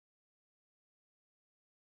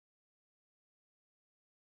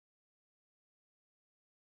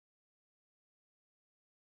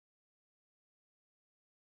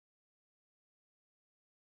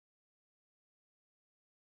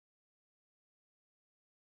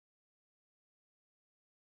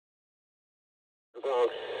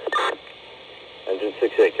Bronx. Engine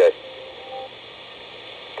 68K.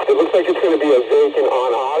 It looks like it's going to be a vacant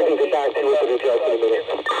on Ogden. Get back to it with the details in a minute.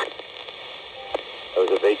 That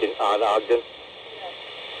was a vacant on Ogden?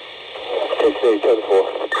 68, 10-4.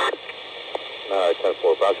 Alright,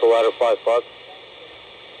 10-4. Boxer ladder 5-5.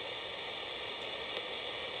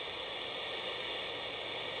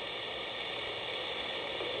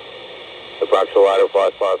 The Boxer ladder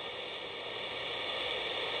 5-5.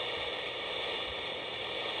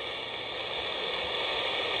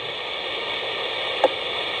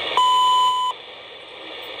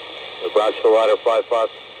 The Boxer ladder 5-5.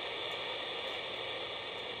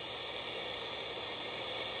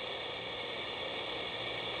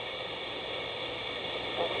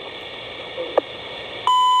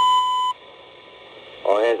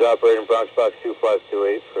 All hands operating Bronx Box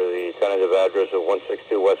 2528 for the tentative address of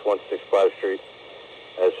 162 West 165 Street.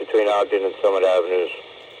 That's between Ogden and Summit Avenues.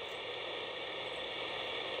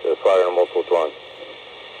 The fire in multiple dwellings.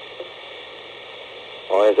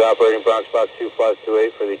 All hands operating Bronx Box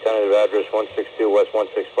 2528 for the tentative address 162 West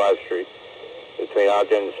 165 Street. Between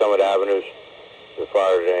Ogden and Summit Avenues. The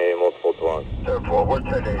fire in multiple dwellings. 10-4, what's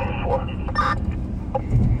that 84?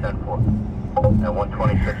 10-4. At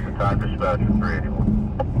 126 the time dispatch of 381.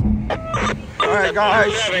 Alright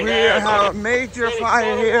guys, we have a major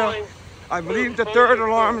fire here. I believe the third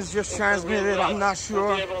alarm is just transmitted, I'm not sure.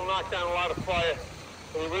 We'll be able to knock down a lot of fire.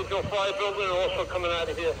 The original fire building are also coming out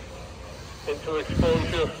of here into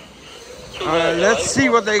exposure. Alright, let's see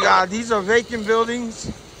what they got. These are vacant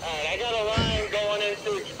buildings. Alright, I got a line going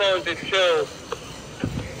into exposure too.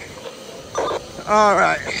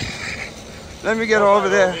 Alright, let me get over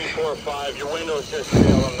there. 4 or 5, your windows just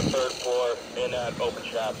fail on the 3rd floor in that open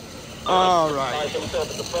shop. Alright. I can stop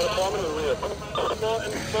at the front apartment or the rear.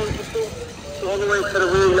 And exposure too. All the way to the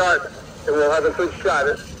rear yard. And we'll have a good shot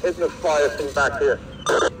at hitting the fire thing back here.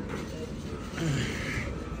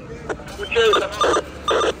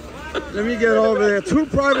 Let me get over there. 2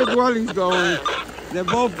 private dwellings going. They're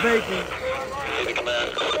both vacant.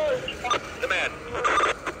 Command.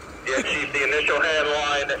 Yeah, Chief, the initial hand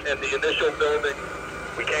line and the initial building,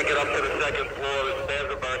 we can't get up to the 2nd floor. The stairs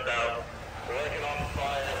are burnt out. We're working on the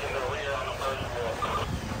fire in the rear on the 1st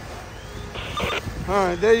floor.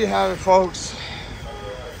 Alright, there you have it, folks.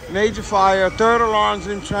 Major fire. 3rd alarm's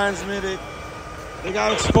been transmitted. They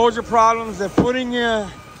got exposure problems. They're putting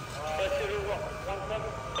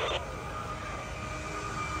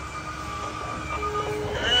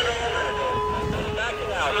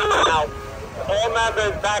All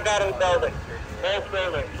members back out of the building. All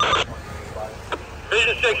buildings.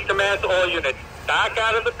 Vision 6 commands all units. Back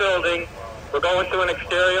out of the building. We're going to an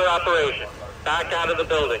exterior operation. Back out of the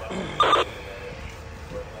building.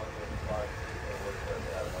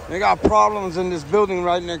 They got problems in this building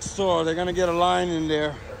right next door. They're gonna get a line in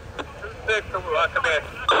there. 6 command.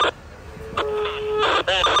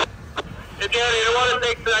 If you don't want to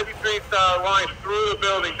take the 93 line through the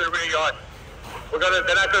building to the rear yard. They're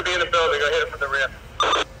not going to be in the building. Go hit it from the rear.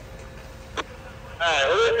 Alright,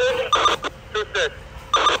 who is this?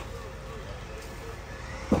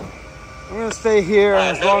 2-6. I'm gonna stay here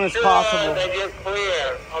as long as possible. They get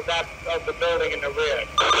clear of the building in the rear.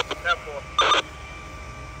 10-4.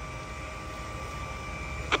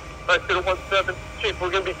 Back to the 1-7. Chief, we're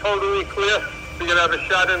going to be totally clear. We're going to have a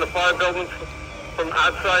shot in the fire building from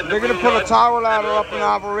outside. They're gonna put a tower ladder up in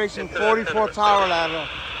operation. 44 tower ladder.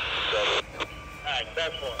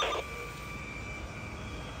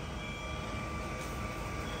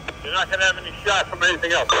 You're not going to have any shot from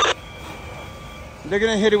anything else. They're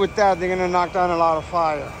gonna hit it with that. They're gonna knock down a lot of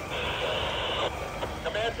fire.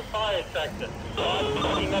 Command the fire sector.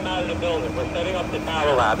 Taking them out of the building. We're setting up the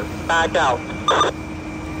tower ladder. Back out.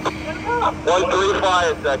 1-3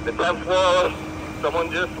 fire sector. 10th floor. Someone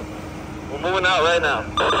just... We're moving out right now.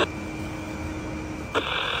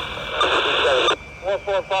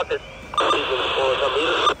 4-4 bucket.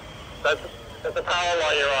 That's the power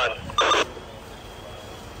line you're on.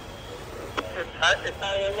 It's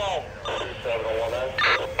not even low.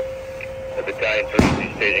 The battalion 3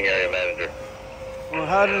 staging area manager. We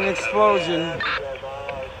had an explosion.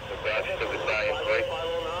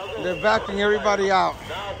 They're backing everybody out.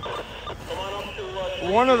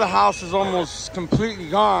 One of the houses is almost completely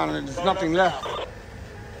gone and there's nothing left.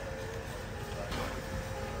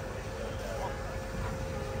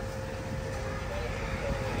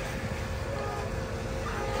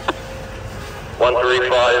 One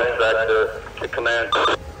 135 sector to command.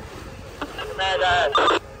 Command,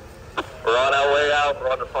 we're on our way out.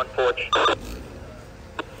 We're on the front porch.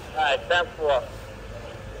 Alright, 10-4.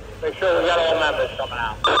 Make sure we got all members coming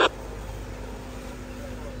out.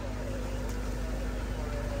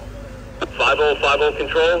 50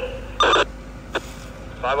 control.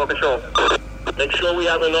 50 control. Make sure we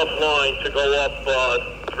have enough line to go up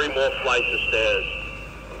 3 more flights of stairs.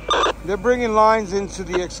 They're bringing lines into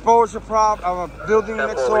the exposure of a building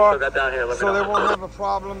next door, so they won't have a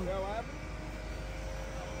problem.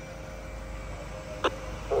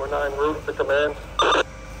 49 roof to command.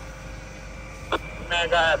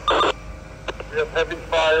 Command, go ahead. We have heavy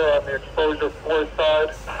fire on the exposure 4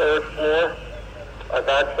 side, 3rd floor. I've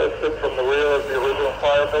accessed it from the rear of the original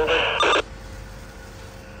fire building.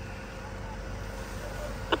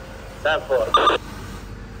 10 floor.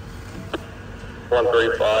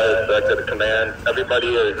 135, back to the command. Everybody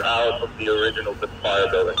is out of the original fire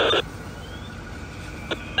building.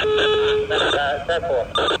 10 floor.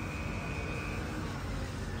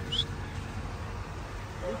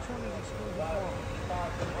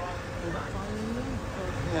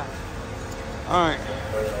 Yeah. All right.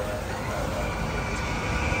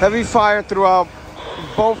 Heavy fire throughout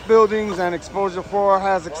both buildings, and exposure 4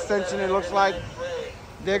 has extension. It looks like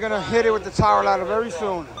they're gonna hit it with the tower ladder very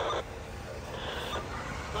soon.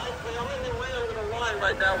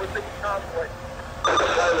 Right now with the conflict.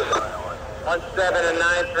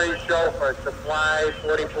 1793 chauffeur, supply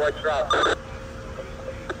 44 trucks.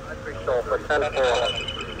 93 chauffeur,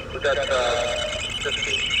 10-4. We got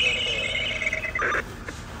 15.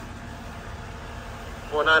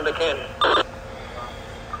 49 McKin.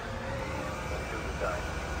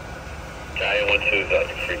 Giant 1-2,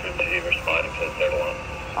 frequency responding to the 3rd one.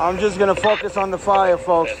 I'm just gonna focus on the fire,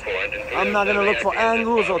 folks. I'm not gonna look for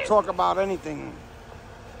angles or talk about anything.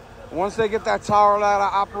 Once they get that tower ladder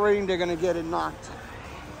operating, they're gonna get it knocked.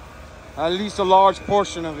 At least a large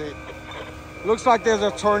portion of it. Looks like there's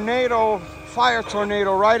a tornado, fire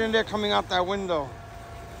tornado right in there coming out that window.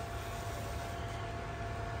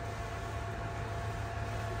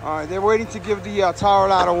 All right, they're waiting to give the tower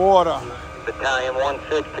ladder water. Battalion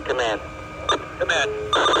 1-6 to command. Command.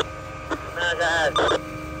 Command, go ahead.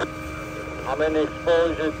 I'm in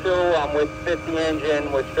exposure 2. I'm with 50 engine.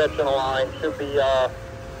 We're stretching a line. Should be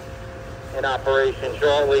in operation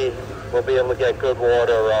shortly. We'll be able to get good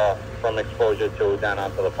water from exposure 2 down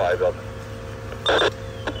onto the fire building.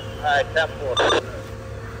 Alright, 10-4.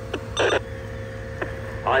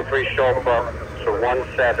 Line 3 chauffeur, so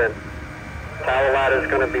 1-7. Tower ladder is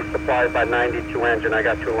going to be supplied by 92 engine. I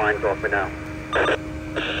got 2 lines off me now.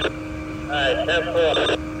 Alright,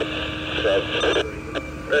 10-4.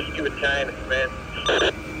 Rescue Battalion, command.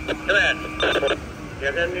 Command. You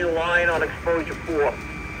have a new line on exposure 4.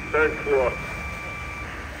 3rd floor.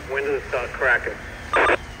 Windows start cracking.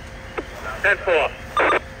 10-4.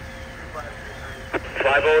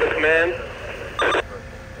 5-0 to command.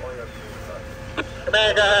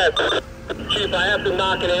 Command, go ahead. Chief, I have to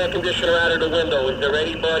knock an air conditioner out of the window. Is there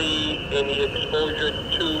anybody in the exposure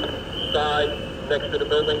 2 side next to the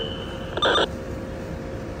building?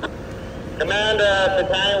 Commander,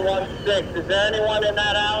 Battalion 1-6. Is there anyone in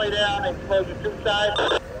that alley there on the exposure 2 side?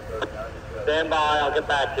 Stand by, I'll get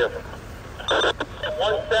back to you.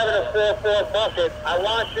 1744 bucket. I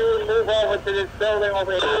want you to move over to this building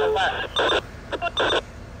over here to the left.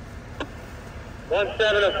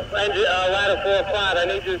 17 ladder 45. I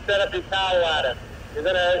need you to set up your tower ladder. You're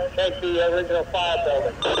gonna take the original fire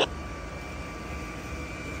building.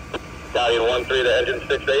 Battalion 1-3 to engine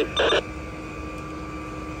 6-8.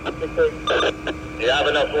 6-8. You have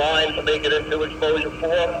enough line to make it into exposure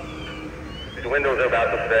 4? These windows are about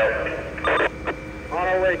to fail. On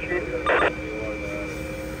our way, Chief.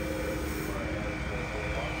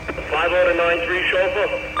 5-0 to 9-3 chauffeur.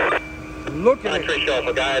 Look at 9-3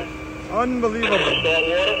 chauffeur, guys. Unbelievable. Salt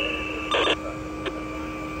water.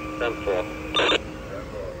 10-4.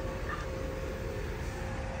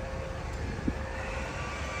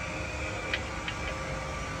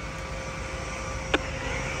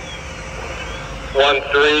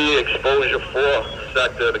 Exposure 4,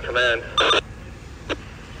 sector to command.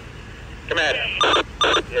 Command.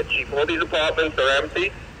 Yeah, Chief, all these apartments are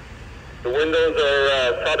empty. The windows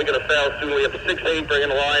are probably going to fail soon. We have 6-8 bringing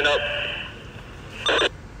the line up.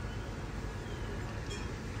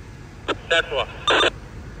 That's what.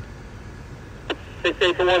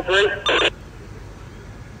 6-8 to 1-3.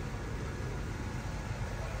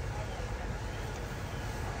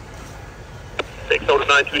 Take note of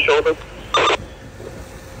 9-2 shoulder.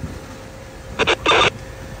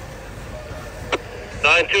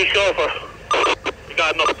 9-2 chauffeur. You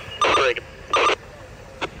got enough break.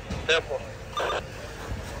 Careful.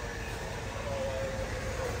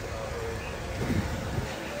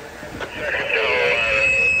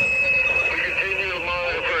 We continue to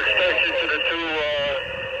monitor for extension to the 2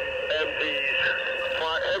 MPs.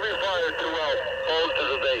 Every fire throughout, hold to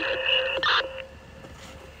the base.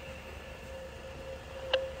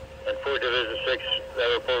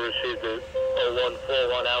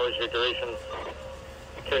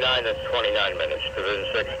 29 to 29 minutes, Division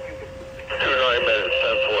 6. 29 minutes,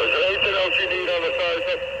 10-4. Is there anything else you need on the side,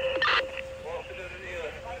 sir?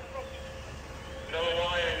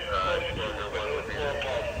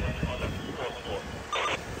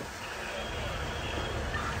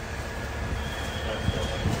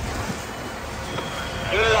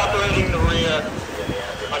 Unit operating the rear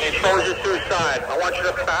on the exposure 2 side. I want you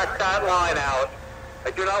to back that line out.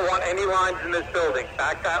 I do not want any lines in this building.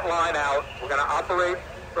 Back that line out. We're going to operate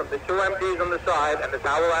from the 2 MDs on the side and the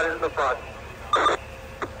tower ladders in the front.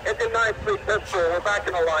 Engine 9310-4. We're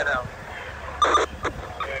backing the line out.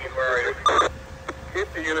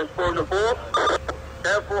 Keep the unit exposure 4.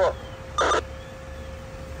 10-4.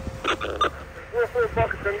 4-4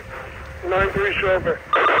 Buxton. 9-3 Chauffeur.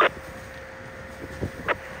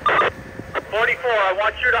 44, I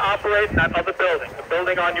want you to operate in that other building, the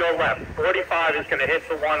building on your left. 45 is going to hit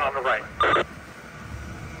the one on the right.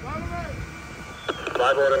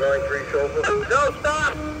 5 order 9-3 Chauffeur. No,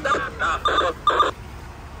 stop! Stop!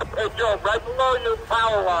 Hey, Joe, right below you,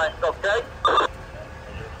 power lines, okay?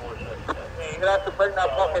 You're going to have to bring that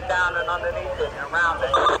bucket down and underneath it and around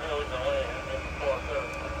it.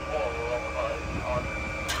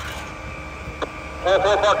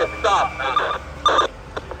 4-4 bucket, stop!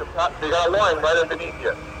 You got a line right underneath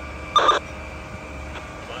you.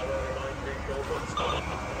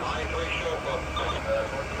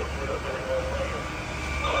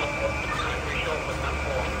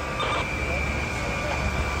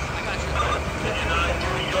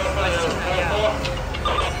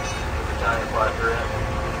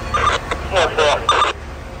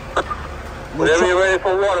 Whenever you're ready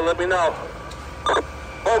for water, let me know.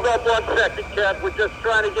 Hold up 1 second, Cap. We're just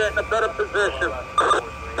trying to get in a better position.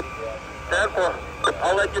 10-4.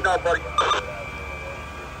 I'll let you know, buddy.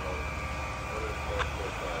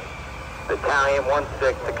 Battalion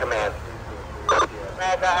 1-6 to command.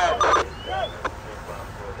 Command, go ahead.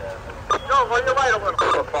 Joe, where you right a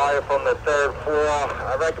little? Fire from the 3rd floor.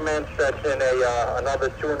 I recommend stretching another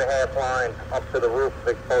 2.5 line up to the roof of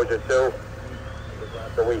exposure 2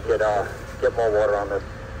 so we could get more water on this.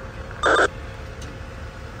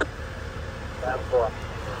 10-4.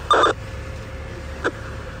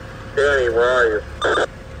 Danny, where are you?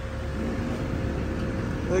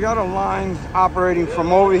 They got a line operating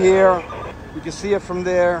from over here. You can see it from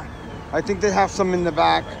there. I think they have some in the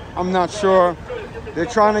back. I'm not sure. They're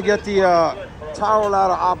trying to get the tower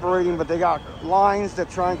ladder operating, but they got lines they're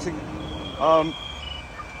trying to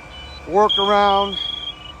work around.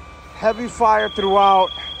 Heavy fire throughout.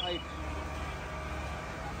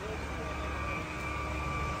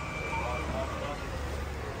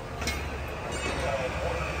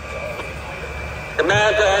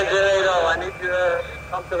 Commander Engine 80, I need you to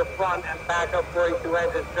come to the front and back up 42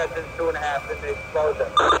 engines, stretches 2.5 in the explosion.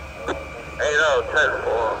 80,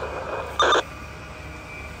 10-4.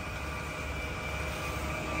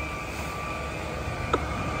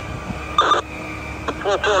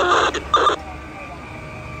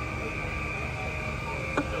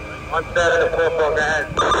 One set of the 4-4, go ahead.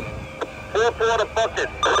 4-4 to bucket.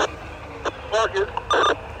 Bucket.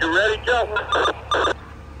 You ready, Joe?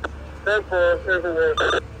 10-4, everywhere.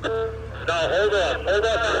 No, hold on. Hold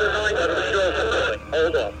on to the 9 to the chauffeur.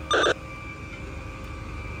 Hold on.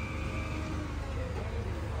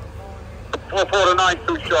 4-4 to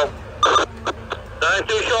 9-2 chauffeur. 9-2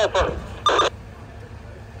 chauffeur.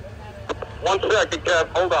 1 second, Kev.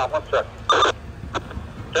 Hold on, 1 second.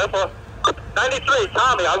 10-4. 93,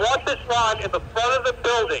 Tommy, I want this line in the front of the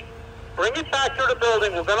building. Bring it back to the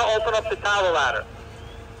building. We're going to open up the tower ladder.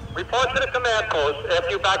 Report to the command post after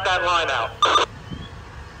you back that line out.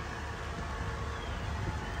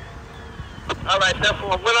 All right,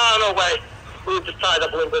 therefore, we're on our way. We were just tied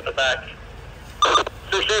up a little bit in the back.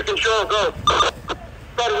 6-8 control, go.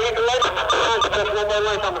 Buddy, we need the lights. There's one more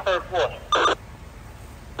light on the 3rd floor.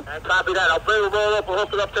 And copy that. I'll bring the roll up. We'll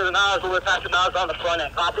hook it up to the nozzle. We'll attach the nozzle on the front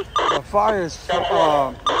end. Copy? The fire is,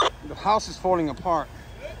 the house is falling apart.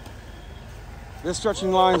 They're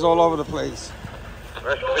stretching lines all over the place.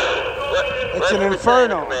 It's an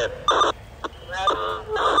inferno.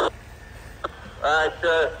 Alright,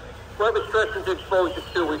 whoever stretches exposure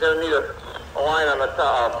 2, we're going to need a line on the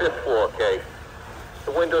 5th floor, okay?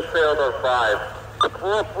 The windows failed on 5.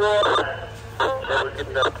 4th floor.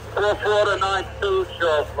 4-4 to 9-2,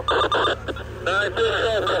 chauffeur. 9-2,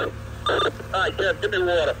 chauffeur. Alright, Kev, give me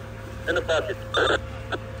water. In the bucket.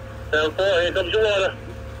 10-4, here comes your water.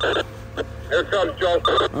 Here comes Joe.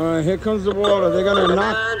 All right, here comes the water. They're gonna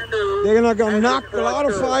knock a lot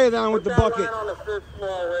of fire down with the bucket. On the 5th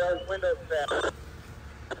floor where those windows failed.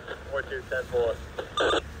 4-2,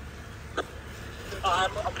 10-4.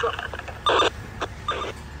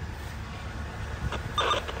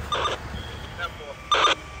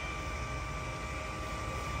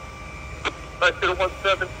 back to the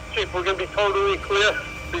 1-7. Chief, we're going to be totally clear.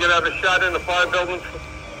 We're going to have a shot in the fire building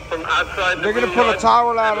from outside. They're going to put a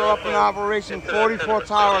tower ladder up in operation, 44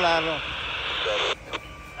 tower ladder. All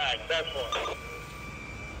right, that's one.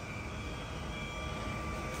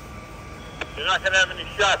 You're not going to have any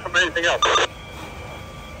shot from anything else.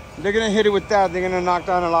 They're going to hit it with that. They're going to knock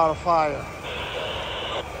down a lot of fire.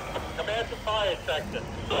 Command to fire sector.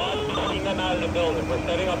 Getting them out of the building. We're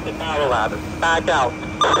setting up the tower ladder. Back out.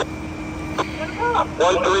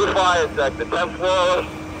 1-3 fire sector. 10th floor.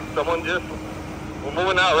 Someone just... We're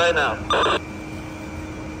moving out right now.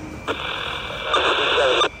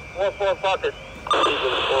 4-4 bucket.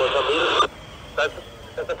 That's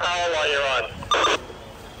the power line you're on.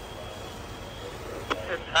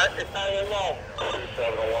 It's not even low.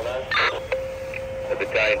 701. The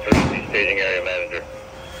battalion 3, staging area manager.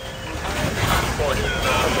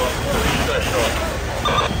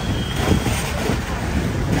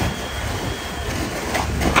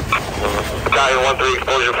 Battalion 1-3,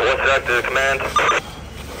 exposure for 1 sector, command.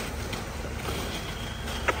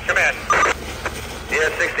 Command. Yeah,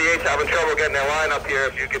 68's having trouble getting their line up here.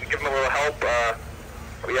 If you could give them a little help,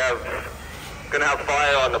 we have gonna have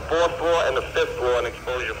fire on the 4th floor and the 5th floor and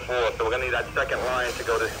exposure 4. So we're gonna need that second line to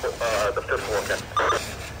go to the 5th floor. Okay.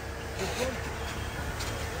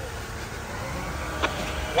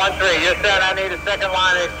 1-3, you're saying I need a second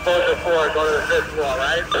line of exposure 4 to go to the 5th floor,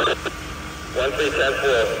 right? 1-3,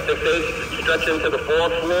 10-4. 6-8, stretch into the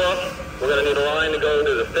 4th floor. We're gonna need a line to go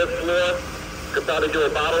to the 5th floor. Could probably do a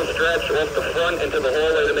bottle stretch off the front into the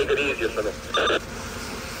hallway to make it easier for them.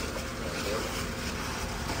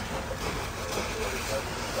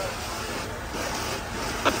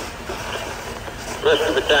 Rest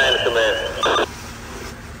of the battalion command.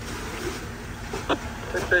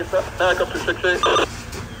 6-8, back up to 6-8.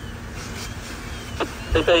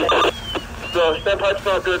 6-8. So, step height's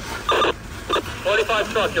not good.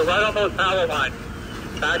 45 truck, you're right on those power lines.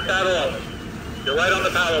 Back that off. You're right on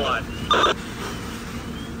the power line.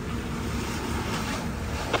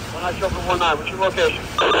 When I show for 1-9, what's your location?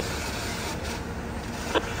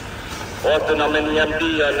 Austin, I'm in the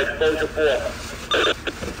MD on exposure 4.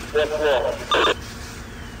 4th floor.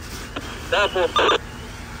 Down 4.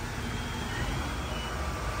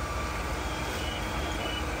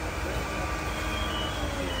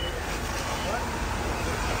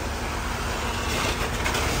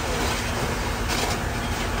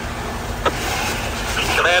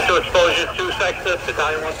 Command to exposure 2 sector,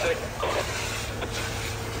 battalion 1-6.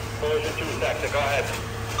 Exposure 2 sector, go ahead.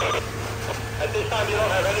 At this time you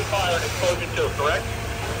don't have any fire in exposure 2, correct?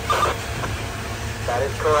 That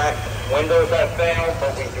is correct. Windows have failed,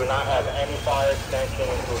 but we do not have any fire extension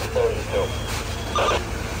into exposure 2.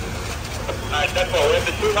 Alright, that's all. We have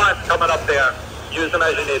the 2 lines coming up there. Use them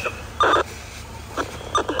as you need them.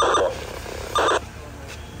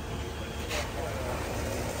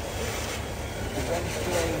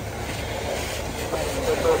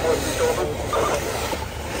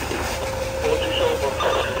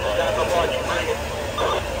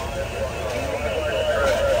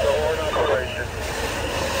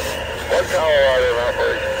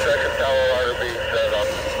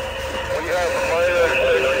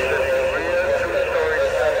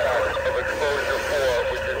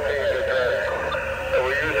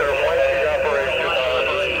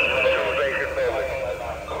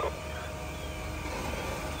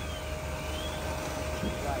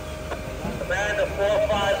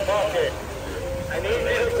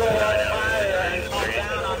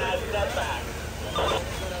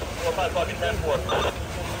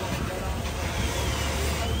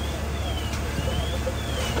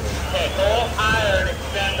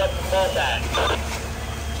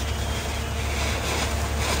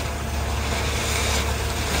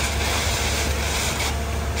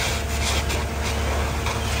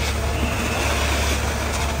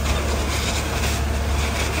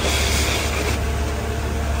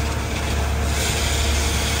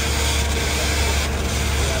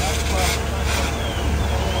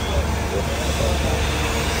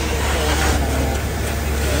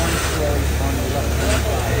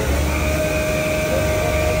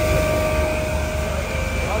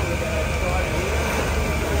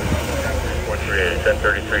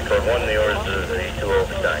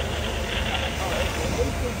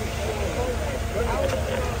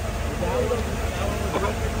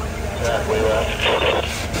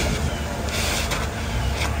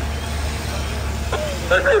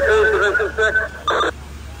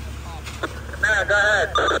 Man, go ahead.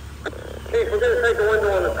 Chief, we're going to take the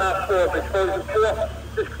window on the top floor of exposure 4.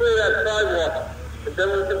 Just clear that sidewalk, and then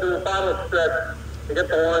we can do a bottle stretch and get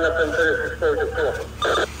the line up and finish exposure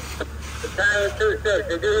 4. Battalion 2-6.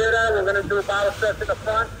 Did you hear that? We're going to do a bottle stress in the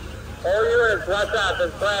front. All units, watch out.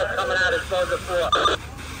 There's glass coming out exposure 4.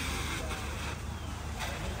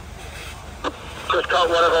 Just cut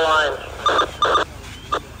one of the lines.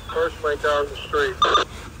 First way down the street.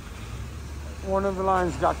 One of the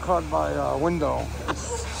lines got cut by a window.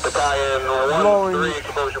 It's Battalion blowing 1-3,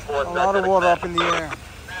 exposure 4. a lot of water up in the air.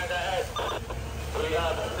 We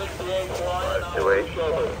have 68 lines. 2-8.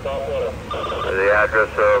 The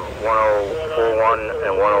address of 1041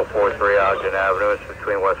 and 1043 Ogden Avenue is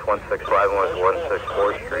between West 165 and West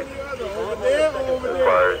 164th Street.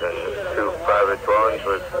 Fires in 2 private dwellings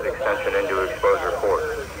with extension into exposure 4.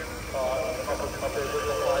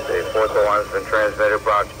 The fourth alarm has been transmitted,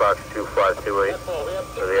 Bronx box 2528,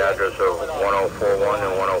 to the address of 1041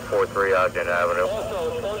 and 1043 Ogden Avenue,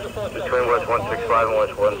 between West 165 and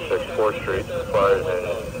West 164th Street. Fires in.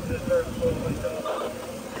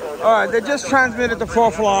 All right, they just transmitted the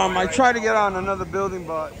fourth alarm. I tried to get on another building,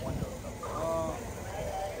 but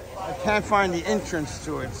I can't find the entrance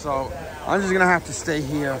to it, so I'm just gonna have to stay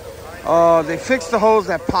here. They fixed the hose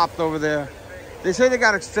that popped over there. They say they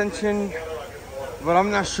got extension, but I'm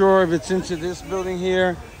not sure if it's into this building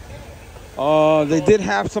here. They did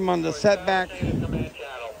have some on the setback.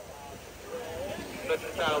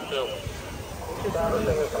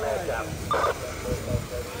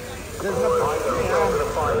 There's nothing.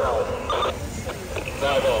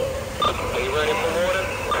 Are you ready for water?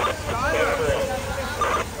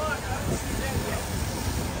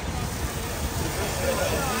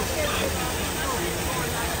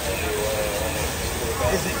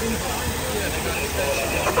 Is it in?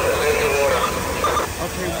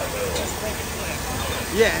 Okay.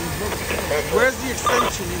 Yeah, and where's the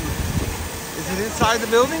extension in? Is it inside the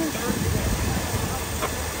building?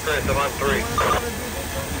 Chris, I'm on 3.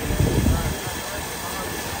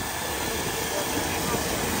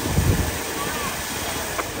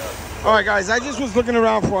 All right, guys, I just was looking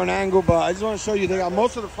around for an angle, but I just want to show you they got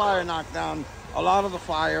most of the fire knocked down, a lot of the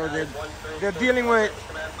fire. They're dealing with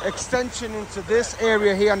extension into this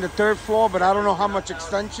area here on the 3rd floor, but I don't know how much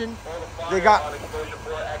extension. They got...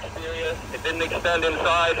 It didn't extend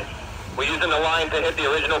inside. We're using the line to hit the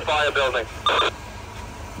original fire building.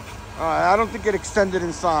 All right, I don't think it extended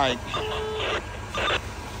inside.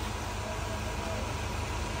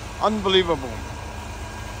 Unbelievable.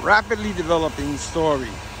 Rapidly developing story.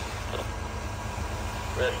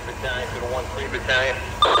 Rest battalion to the 1-3 battalion.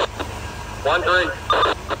 1-3.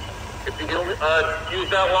 If you use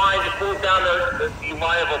that line, just move down you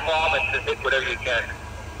might have a bomb and just hit whatever you can.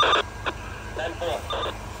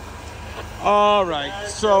 10-4. All right,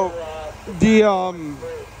 so the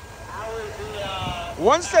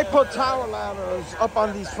once they put tower ladders up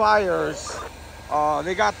on these fires,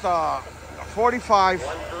 they got the 45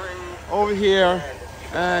 over here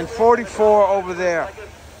and 44 over there.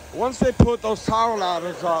 Once they put those tower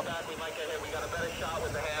ladders up,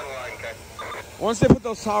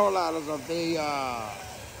 they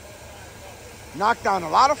knocked down a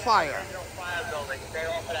lot of fire.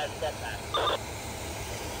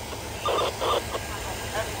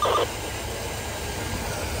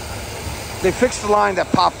 They fixed the line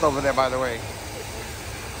that popped over there, by the way.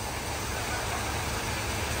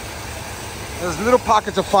 There's little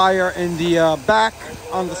pockets of fire in the back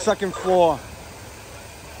on the 2nd floor.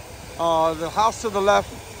 The house to the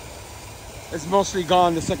left is mostly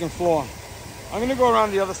gone, the 2nd floor. I'm gonna go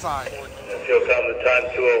around the other side. Field time, the time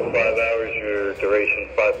 2:05 hours, your duration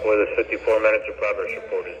 5-4, there's 54 minutes of progress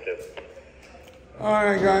report is due. All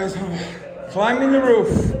right, guys, I'm climbing the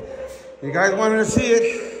roof. You guys wanted to see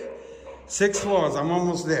it? 6 floors, I'm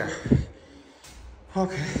almost there.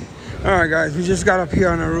 Okay. All right, guys, we just got up here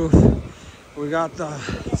on the roof. We got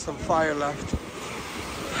some fire left.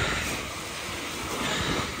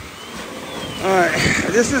 All right,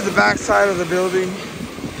 this is the back side of the building.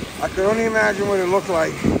 I could only imagine what it looked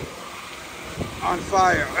like on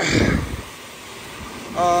fire.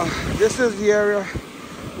 This is the area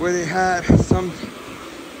where they had some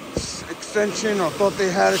extension, or thought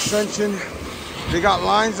they had extension. They got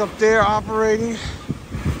lines up there operating.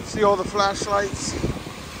 See all the flashlights.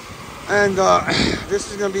 And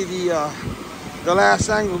this is gonna be the last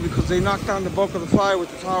angle, because they knocked down the bulk of the fire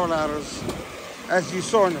with the tower ladders, as you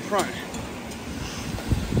saw in the front.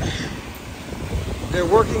 They're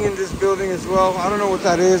working in this building as well. I don't know what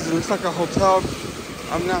that is. It looks like a hotel.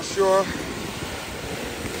 I'm not sure.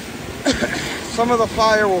 Some of the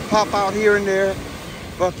fire will pop out here and there,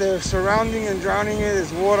 but they're surrounding and drowning it.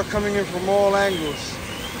 There's water coming in from all angles.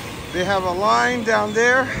 They have a line down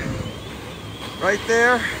there, right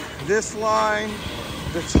there. This line,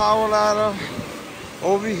 the tower ladder.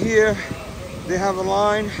 Over here, they have a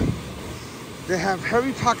line. They have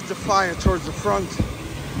heavy pockets of fire towards the front,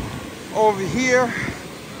 over here,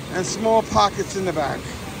 and small pockets in the back.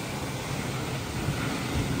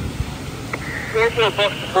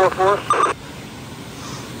 4-4.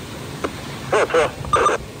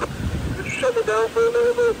 Could you shut me down for a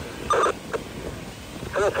minute, man?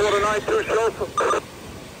 4-4 to 9-2 chauffeur.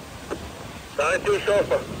 9-2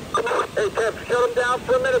 chauffeur. Hey, Kev, shut him down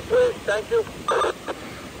for a minute, please. Thank you.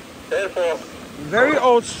 10-4. Very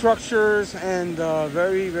old structures and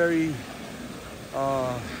very, very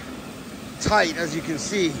tight, as you can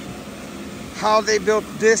see. How they built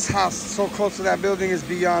this house so close to that building is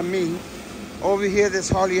beyond me. Over here, there's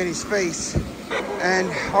hardly any space,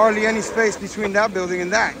 and hardly any space between that building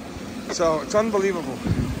and that. So it's unbelievable.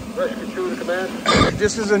 Rescue 2 to command.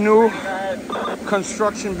 This is a new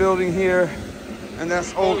construction building here, and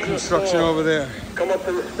that's old construction over there. Come up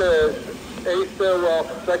to the stairs. A stairwell,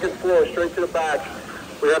 second floor, straight to the back.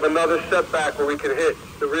 We have another setback where we can hit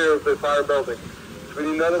the rear of the fire building. So we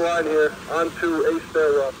need another line here onto A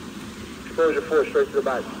stairwell. Exposure 4, straight to the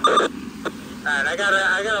back. Alright, I got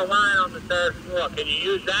a line on the third floor. Can you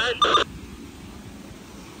use that?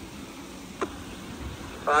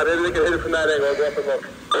 Alright, maybe we can hit it from that angle. I'll go up and look.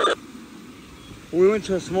 We went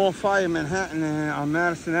to a small fire in Manhattan on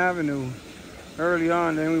Madison Avenue early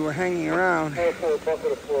on, and we were hanging around,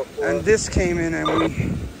 and this came in and we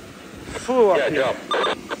flew up here.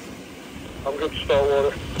 I'm good to start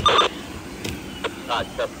water. Alright,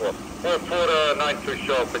 step 4. 4-4 to 9-2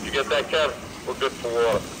 show up. Did you get that, Kev? We're good for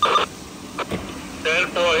water.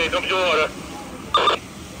 10-4, here comes your water.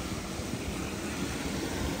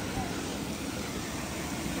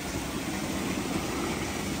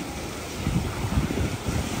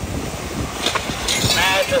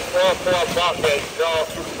 Massive 4-4 bucket. So if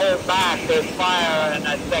you pull back, there's fire in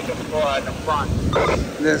that second floor in the front.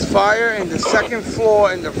 There's fire in the second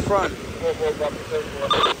floor in the front. 4-4 bucket, third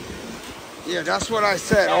floor. Yeah, that's what I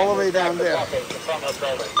said, all the way down there. Got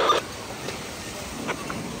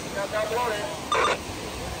that loaded.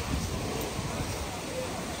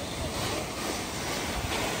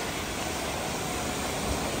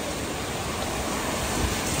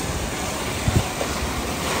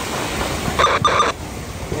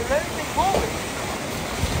 Is anything moving?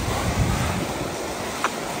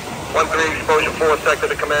 1-3, exposure 4, sector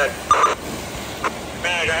to command.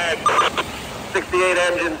 Command, go ahead. 68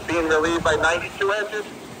 engines being relieved by 92 engines.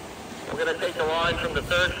 We're going to take the line from the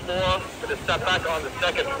third floor to the setback on the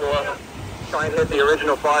second floor. Try and hit the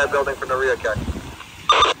original fire building from the rear check.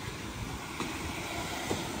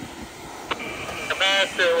 Command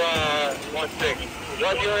to 1-6.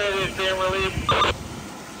 What unit is being relieved?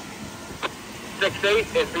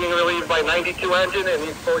 6-8 is being relieved by 92 engine in the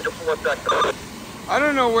exposure 4 sector. I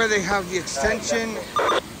don't know where they have the extension.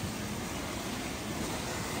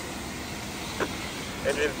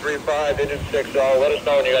 Engine 3-5, engine 6-0. Let us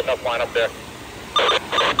know when you got enough line up there.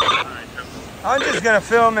 I'm just gonna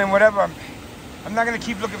film and whatever. I'm not gonna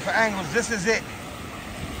keep looking for angles. This is it.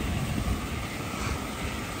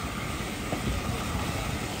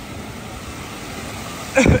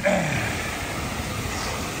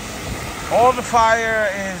 All the fire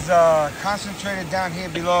is concentrated down here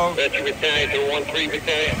below. Rescue battalion to 1-3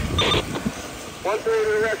 battalion. 1-3 to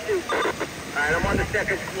the rescue. Alright, I'm on the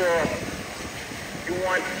second floor. You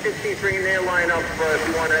want 63 in their line up if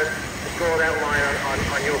you want to control that line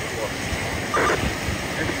on your floor.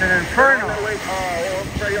 It's an inferno.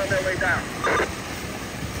 They're on their way down.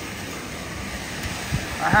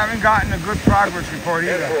 I haven't gotten a good progress report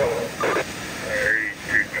either.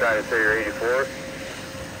 You're trying to say you're 84?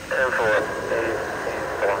 10-4.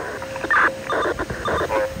 84.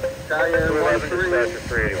 Battalion 1-3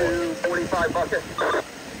 to 45 bucket.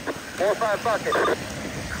 4-5 bucket.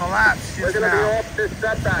 Collapsed We're just going to be now. off this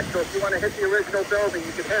setback, so if you want to hit the original building,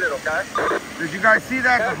 you can hit it, okay? Did you guys see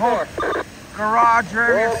that? The whole garage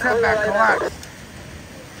area setback collapsed.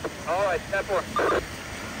 All right, 10-4.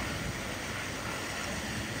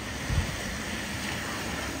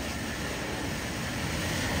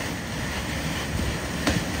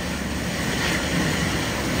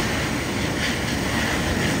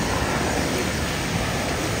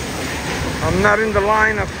 I'm not in the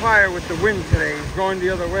line of fire with the wind today. It's going the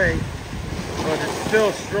other way, but it's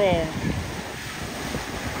still strong.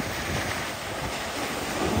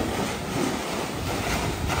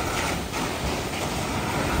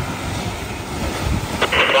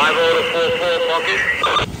 Five to 4-4 bucket.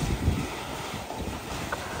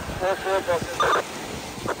 4-4 bucket.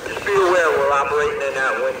 Just be aware we're operating in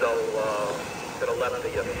that window to the left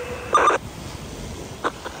of you.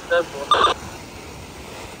 10-4.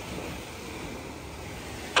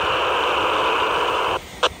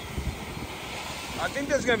 think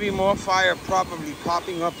there's going to be more fire probably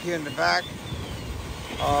popping up here in the back.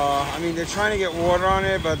 I mean, they're trying to get water on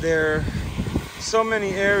it, but there are so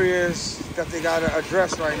many areas that they got to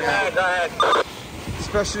address right now. Go ahead.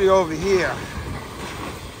 Especially over here.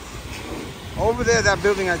 Over there, that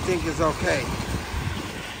building I think is okay.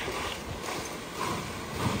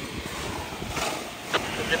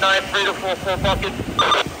 9-3 to 4-4 bucket.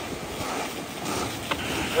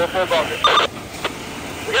 4-4 bucket.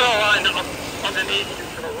 We got a line underneath you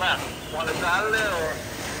to the left. Want us out of there or?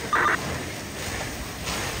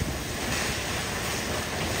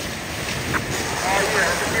 Yeah,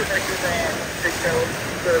 I can see if I can take that one.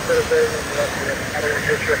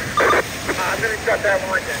 I'm going to shut that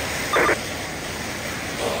one down.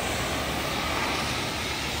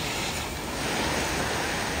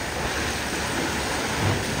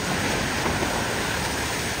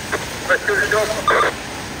 Let's do the door.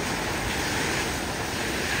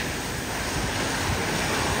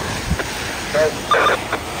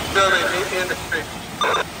 Meet me in the street.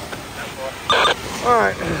 All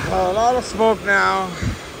right, a lot of smoke now,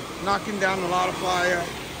 knocking down a lot of fire.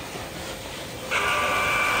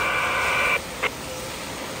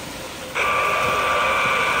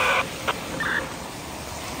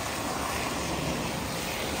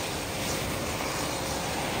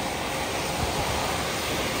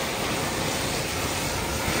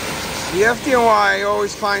 The Fdny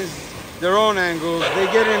always finds their own angles. They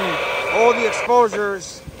get in all the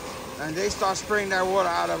exposures and they start spraying that water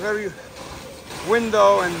out of every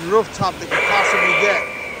window and rooftop they could possibly get.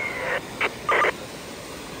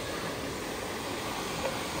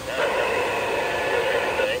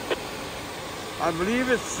 I believe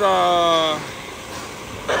it's still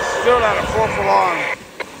at a 4th alarm.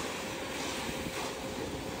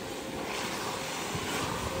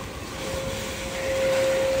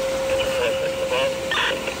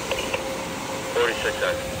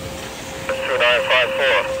 That's 2954.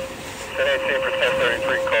 1018 for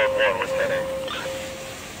 1033, code 1 with 10-8.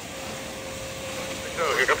 So,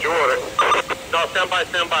 here comes your order. No, stand by.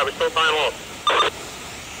 We're still time off.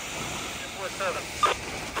 4-7.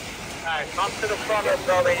 Alright, come to the front of the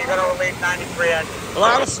building. You're going to release 93 engines. A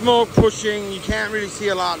lot of smoke pushing. You can't really see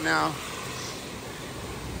a lot now.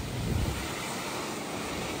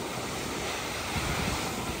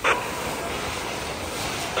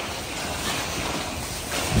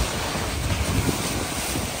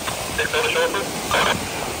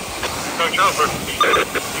 Go chauffeur. You can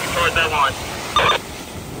charge that line.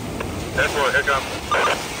 That's right, here comes.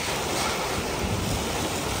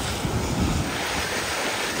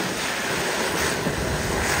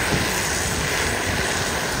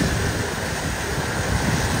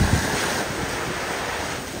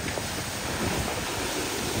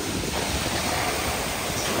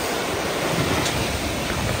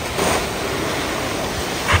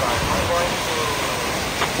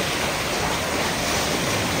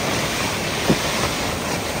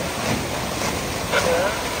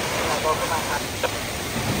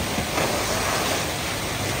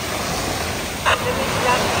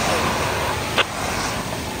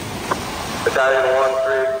 Battalion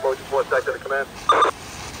 1-3, approaching 4 sector to command.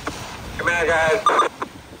 Command, guys.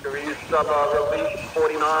 Release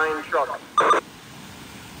 49 trucks.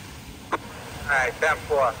 Alright,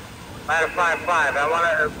 10-4. Ladder 5-5. I want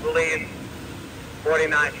to release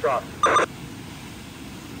 49 trucks.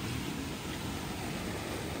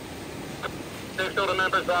 Six other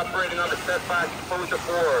members operating on the setback exposure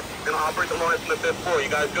 4. We're going to operate the lines from the 5th floor. You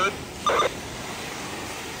guys good?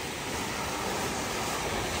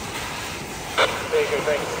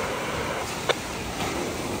 Thank you.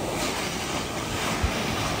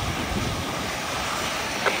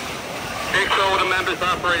 Six other members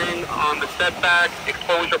operating on the setback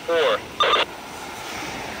exposure 4.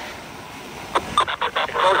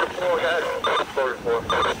 Exposure 4, guys. Exposure 4.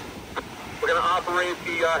 We're going to operate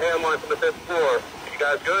the hand line from the 5th floor. You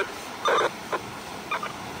guys good?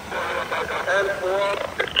 10-4.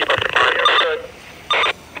 Keep up the fire. Good.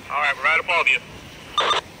 Alright, we're right above you.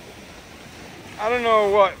 I don't know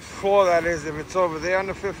what floor that is, if it's over there on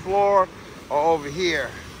the 5th floor or over here.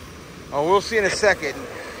 We'll see in a second.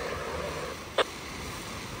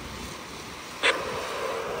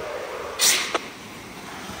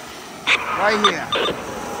 Right here.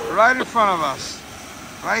 Right in front of us.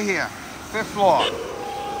 Right here. 5th floor.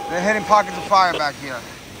 They're hitting pockets of fire back here.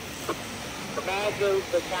 Command to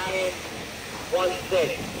Battalion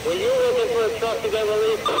 1-6. Were you looking for a truck to get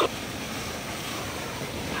released?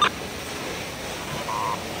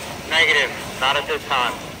 Negative. Not at this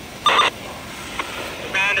time.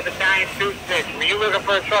 Command to Battalion 2-6. Were you looking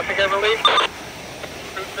for a truck to get released?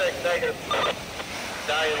 2-6. Negative.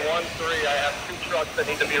 Battalion 1-3, I have 2 trucks that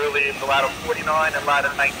need to be relieved, the ladder 49 and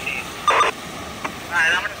ladder 19.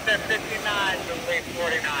 Alright, I'm going to set 59 to relieve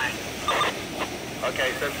 49.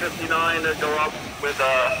 Okay, set 59 to go up with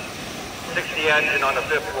 60 engine on the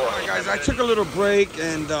 5th floor. Alright guys, I took a little break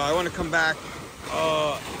and I want to come back.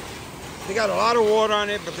 They got a lot of water on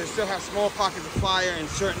it, but they still have small pockets of fire in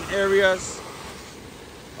certain areas.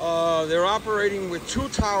 They're operating with 2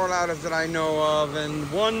 tower ladders that I know of,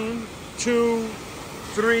 and 1, 2,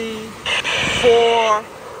 3, 4,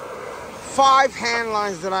 5 hand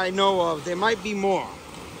lines that I know of. There might be more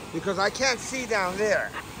because I can't see down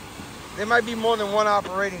there. There might be more than one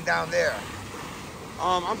operating down there.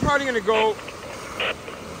 I'm probably going to go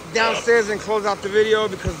downstairs and close out the video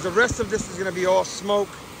because the rest of this is going to be all smoke.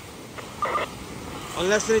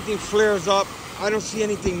 Unless anything flares up. I don't see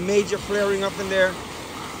anything major flaring up in there.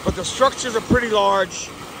 But the structures are pretty large.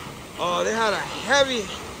 They had a heavy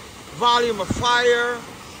volume of fire.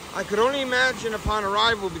 I could only imagine upon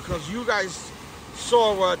arrival because you guys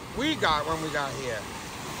saw what we got when we got here.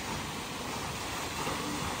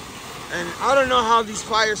 And I don't know how these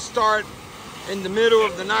fires start in the middle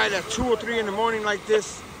of the night at 2 or 3 in the morning like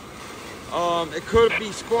this. It could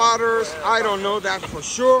be squatters. I don't know that for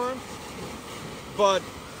sure. But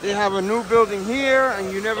they have a new building here,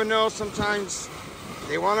 and you never know. Sometimes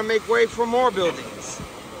they want to make way for more buildings.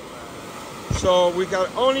 So we got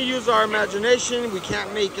to only use our imagination. We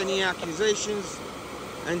can't make any accusations,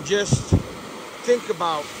 and just think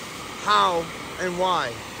about how and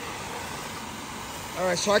why. All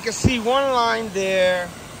right, so I can see one line there,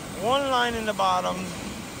 one line in the bottom.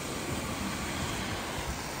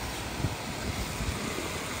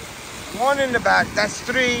 One in the back. That's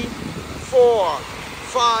 3, 4,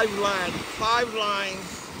 5 lines. 5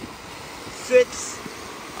 lines. 6.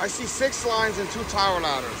 I see 6 lines and 2 tower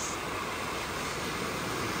ladders.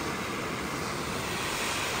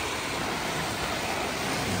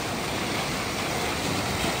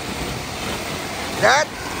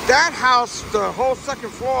 That house, the whole second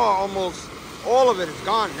floor, almost all of it is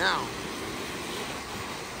gone now.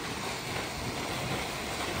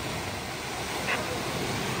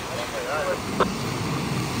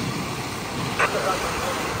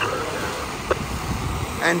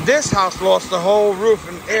 And this house lost the whole roof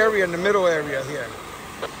and area in the middle area here.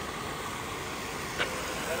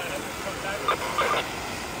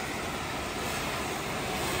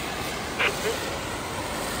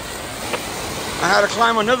 I had to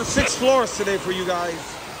climb another 6 floors today for you guys.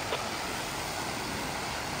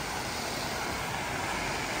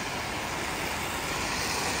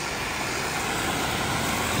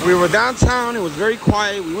 We were downtown, it was very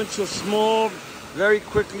quiet. We went to a small, very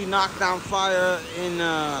quickly knocked down fire in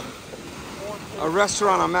a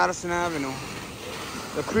restaurant on Madison Avenue.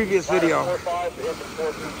 The previous video. This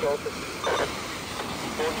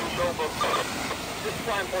is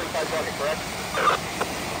time 45 bucket, correct?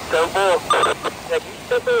 10-4. Yeah, can you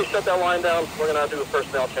simply shut that line down? We're going to do a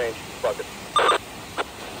personnel change. Bucket.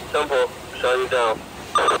 10-4. Shut you down.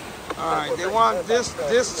 Alright, they want this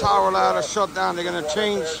tower ladder shut down. They're going to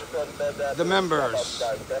change the members.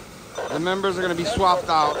 The members are going to be swapped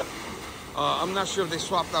out. I'm not sure if they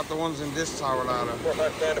swapped out the ones in this tower ladder.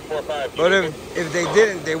 But if they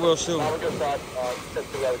didn't, they will soon.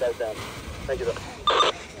 Thank you, sir.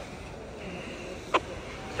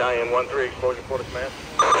 Battalion 1-3, exposure quarter command.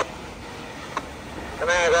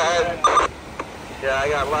 Command, go ahead. Yeah, I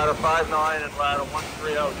got ladder 5-9 and ladder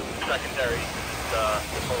 1-3 out doing secondary.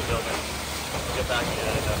 This whole building. I'll get back to you in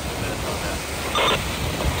a few minutes on that.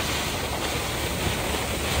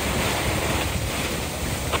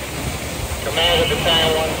 Command of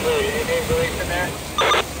Battalion 1-3, anything released in there?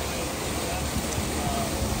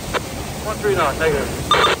 1-3 not, negative.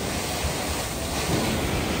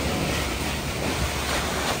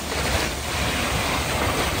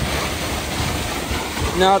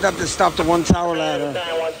 Now that they stopped the 1 tower ladder,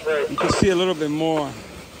 you can see a little bit more.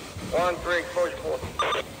 1-3, exposure quarter.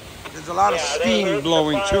 There's a lot of steam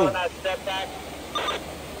blowing too.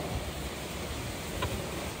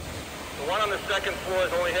 The one on the second floor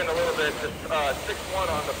is only hitting a little bit. This 6-1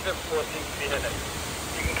 on the 5th floor seems to be hitting it.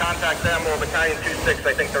 You can contact them or Battalion 2-6.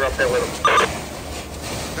 I think they're up there with them.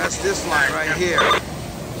 That's this line right here.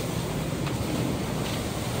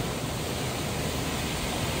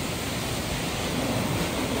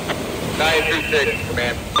 Battalion 2-6,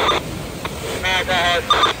 command. Command, go ahead.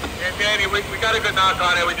 And Danny, we got a good knock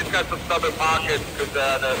on it. We just got some stubborn pockets because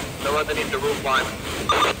they're underneath the roof line.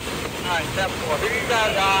 Alright, step 4. Who you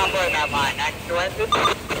guys are operating that line? Next to engine?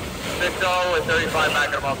 6-0 and 35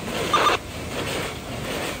 backing them up.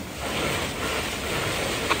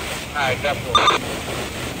 Alright, step 4.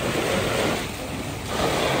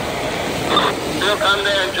 Field come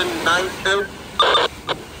there, engine 92.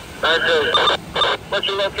 92. What's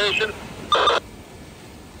your location?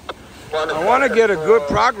 I want to get a good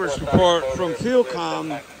progress report from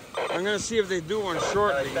FieldCom. I'm going to see if they do one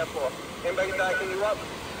shortly. Anybody backing you up?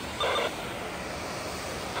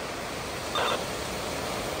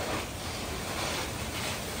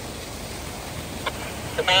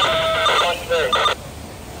 Command 1-3.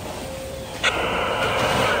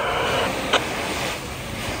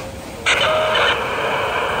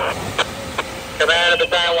 Command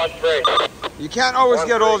Battalion 1-3. You can't always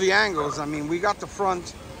get all the angles. I mean, we got the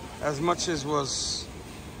front as much as was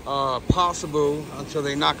possible until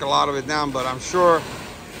they knock a lot of it down, but I'm sure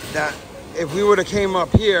that if we would have came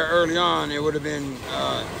up here early on, it would have been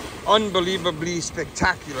unbelievably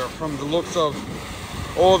spectacular from the looks of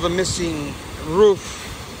all the missing roof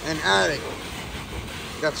and attic.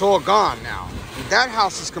 That's all gone now. That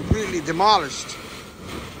house is completely demolished.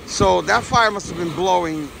 So that fire must have been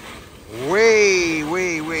blowing way,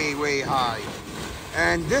 way, way, way high.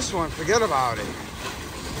 And this one, forget about it.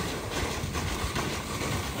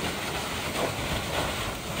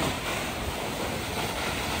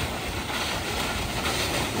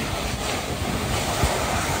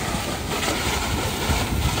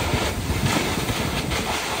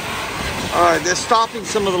 All right, they're stopping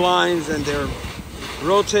some of the lines and they're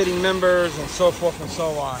rotating members and so forth and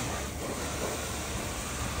so on.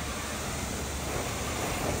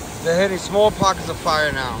 They're hitting small pockets of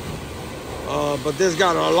fire now. But there's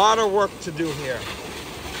got a lot of work to do here.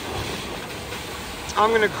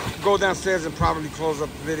 I'm gonna go downstairs and probably close up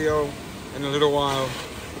the video in a little while.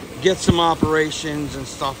 Get some operations and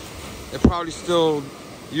stuff. They're probably still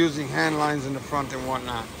using hand lines in the front and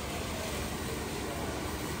whatnot.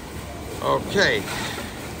 Okay.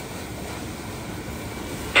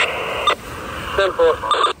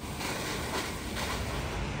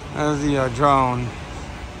 There's the drone.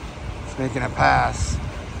 It's making a pass.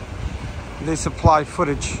 They supply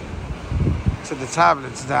footage to the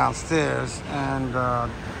tablets downstairs and the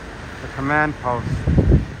command post.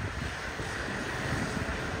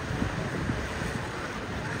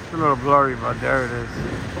 It's a little blurry, but there it is.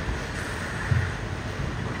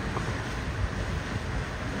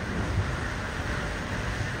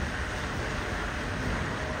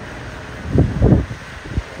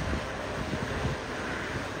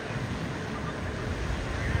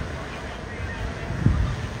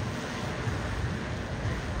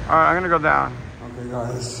 All right, I'm gonna go down. Okay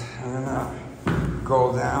guys, I'm gonna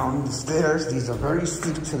go down the stairs. These are very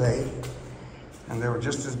steep today, and they were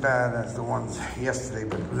just as bad as the ones yesterday,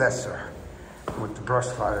 but lesser with the brush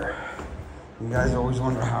fire. You guys always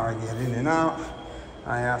wonder how I get in and out.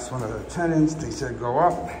 I asked one of the tenants, they said go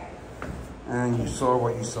up, and you saw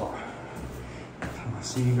what you saw. I'll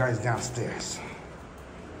see you guys downstairs.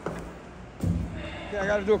 Okay, I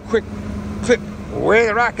gotta do a quick clip. Where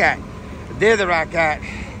the rack at? There the rack at.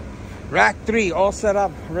 Rack 3, all set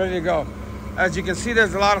up, ready to go. As you can see,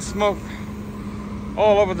 there's a lot of smoke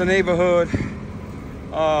all over the neighborhood.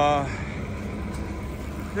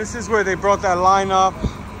 This is where they brought that line up.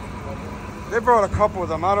 They brought a couple of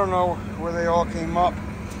them. I don't know where they all came up.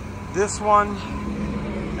 This one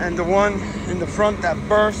and the one in the front that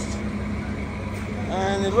burst.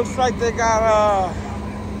 And it looks like they got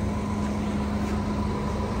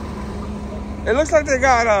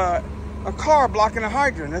a car blocking a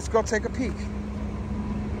hydrant. Let's go take a peek.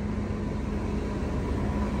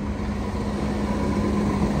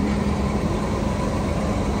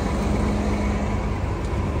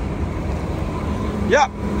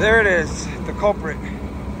 Yep, there it is, the culprit.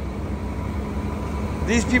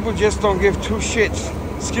 These people just don't give two shits,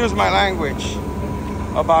 excuse my language,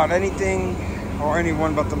 about anything or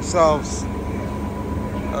anyone but themselves.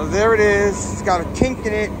 There it is, it's got a kink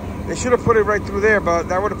in it. They should have put it right through there, but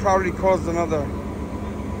that would have probably caused another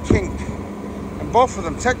kink. And both of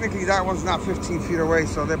them, technically that one's not 15 feet away,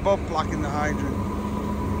 so they're both blocking the hydrant.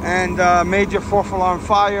 And major fourth alarm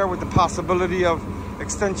fire with the possibility of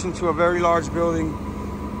extension to a very large building.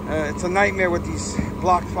 It's a nightmare with these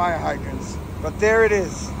blocked fire hydrants. But there it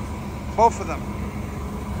is, both of them.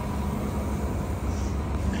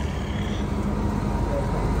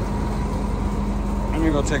 Let me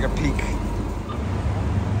go take a peek.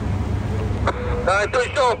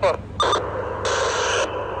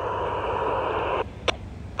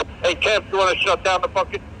 Hey, Kev, you want to shut down the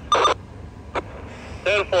bucket?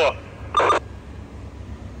 10-4.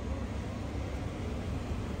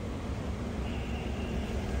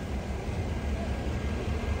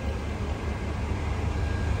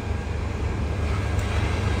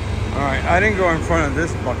 All right, I didn't go in front of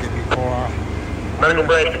this bucket before. Manual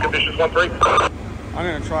branch to conditions 1-3. I'm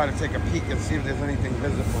gonna try to take a peek and see if there's anything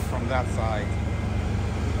visible from that side.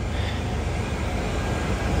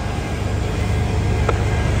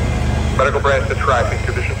 Medical branch to tracking,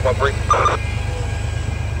 condition 1-3.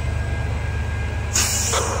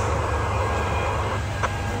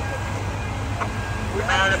 We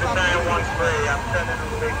mounted the Battalion 1-3, I'm sending a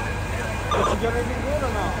release. Did you get anything good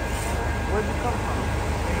or not? Where'd you come from?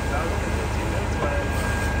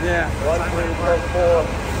 Yeah. 1-3-4,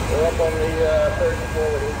 we're up on the third floor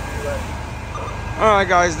with HQS. All right,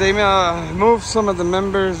 guys, they moved some of the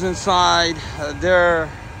members inside. They're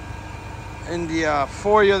in the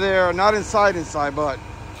foyer there, not inside, but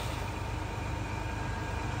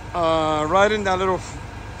right in that little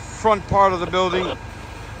front part of the building.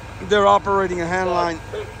 They're operating a hand line.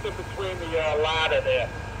 Fixed it between the ladder there.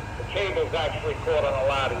 The cable's actually caught on a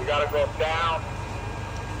ladder. You gotta go down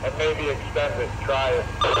and maybe extend it. Try it.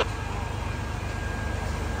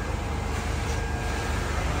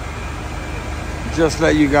 Just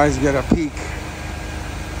let you guys get a peek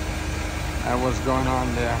at what's going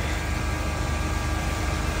on there.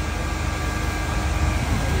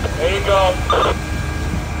 There you go.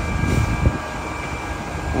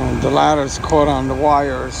 The ladder's caught on the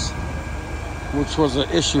wires, which was an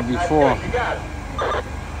issue before. You got it.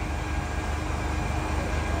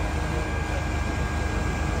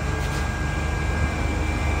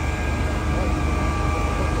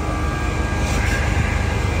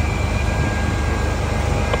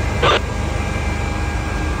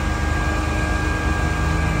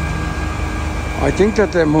 I think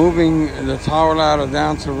that they're moving the tower ladder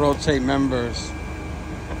down to rotate members.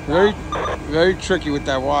 Very, very tricky with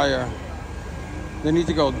that wire. They need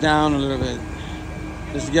to go down a little bit.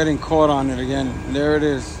 It's getting caught on it again. There it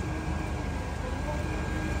is.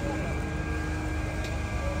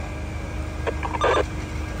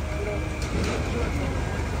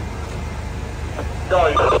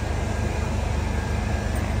 Sorry.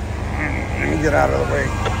 Let me get out of the way.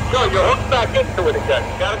 Joe, you're hooked back into it again.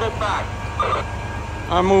 You gotta go back.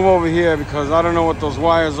 I move over here because I don't know what those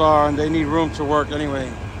wires are and they need room to work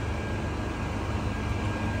anyway.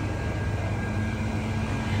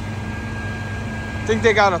 I think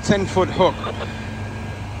they got a 10-foot hook.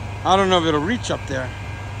 I don't know if it'll reach up there.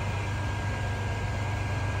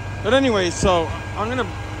 But anyway, so I'm gonna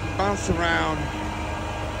bounce around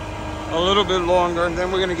a little bit longer and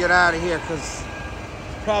then we're gonna get out of here because it's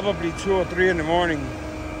probably 2 or 3 in the morning.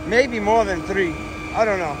 Maybe more than 3. I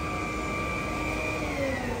don't know.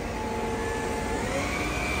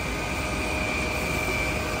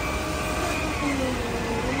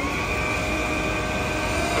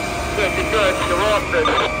 Good, you're good. You're off this.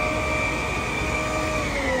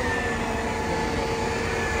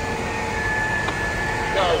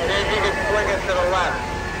 No, maybe you can swing it to the left.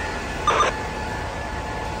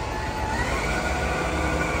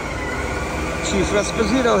 Chief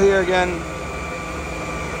Esposito here again.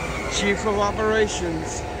 Chief of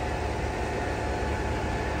Operations.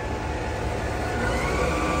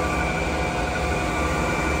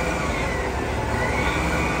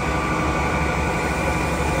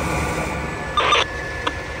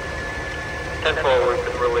 Forward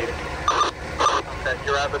and release. Okay,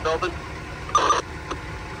 you're out of the building?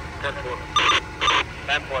 10-4.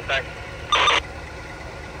 10-4, thanks.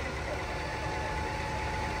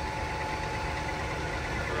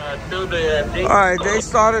 All right, they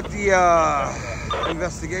started the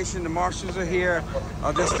investigation. The marshals are here.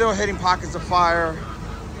 They're still hitting pockets of fire.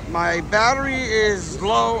 My battery is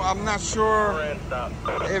low. I'm not sure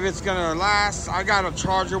if it's gonna last. I got a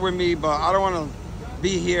charger with me, but I don't want to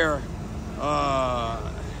be here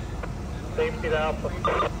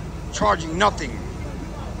charging nothing.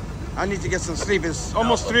 I need to get some sleep. It's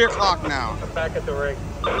almost 3 o'clock now. Back at the rig.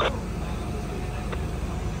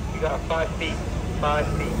 You got 5 feet. 5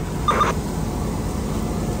 feet.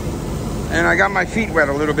 And I got my feet wet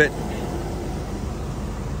a little bit.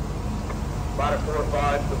 About a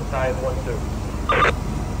 4-5 to Battalion 1-2.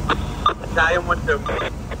 Battalion 1-2.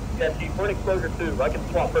 Yeah, Chief, we're in exposure 2. I can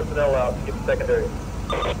swap personnel out and get the secondary.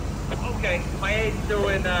 Okay, my aide's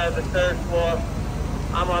doing the 3rd floor.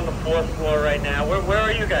 I'm on the 4th floor right now. Where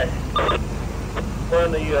are you guys? We're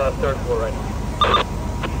on the 3rd floor right now.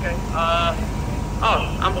 Okay.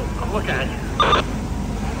 I'm looking at you.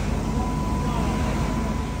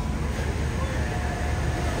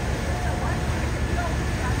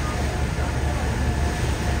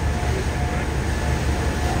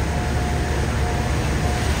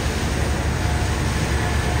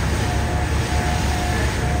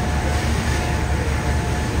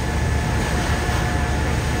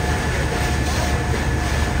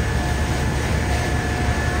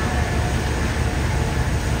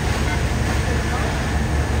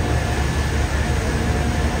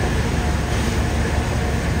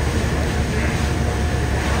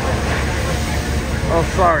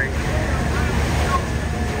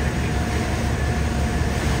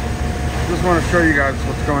 Just want to show you guys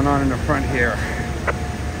what's going on in the front here.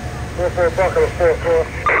 4-4 bucket of 4-4.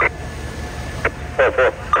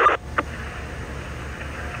 4-4.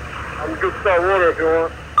 I'm good start water if you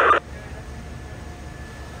want.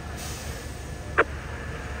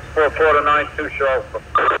 4-4 to 9-2 chauffeur.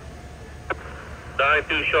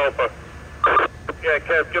 9-2 chauffeur. Yeah,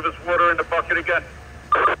 Kev, give us water in the bucket again.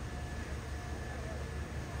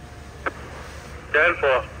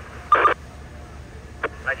 10-4.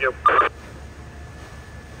 Thank you.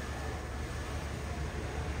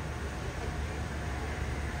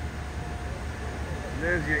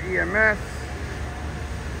 There's your EMS,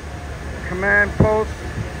 command post,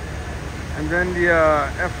 and then the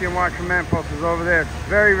FDNY command post is over there. It's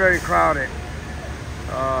very, very crowded.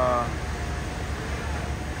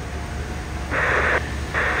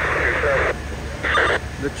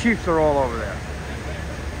 The chiefs are all over there.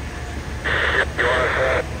 You want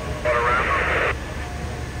to run around?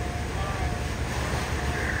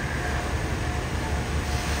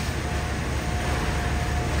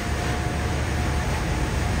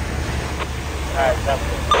 Alright, that's it.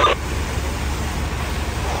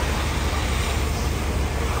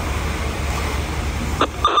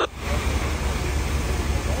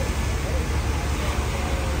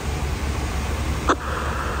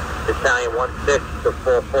 Italian 1-6 to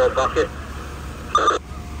 4-4 bucket.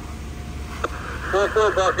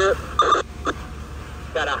 4-4 bucket.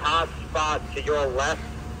 Got a hot spot to your left,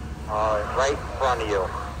 right in front of you.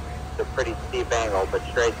 It's a pretty steep angle, but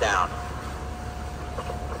straight down.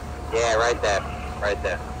 Yeah, right there. Right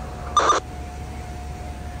there.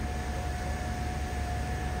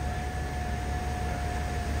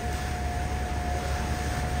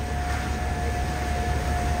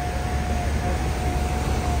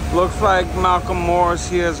 Looks like Malcolm Moore's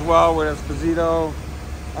here as well with Esposito.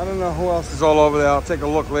 I don't know who else is all over there. I'll take a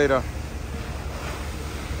look later.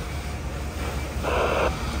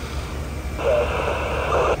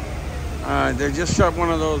 Alright, they just shut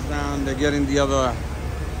one of those down. They're getting the other.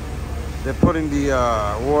 They're putting the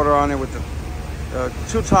water on it with the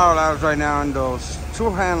 2 tower ladders right now, and those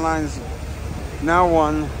 2 hand lines, now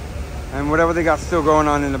 1, and whatever they got still going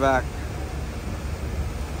on in the back.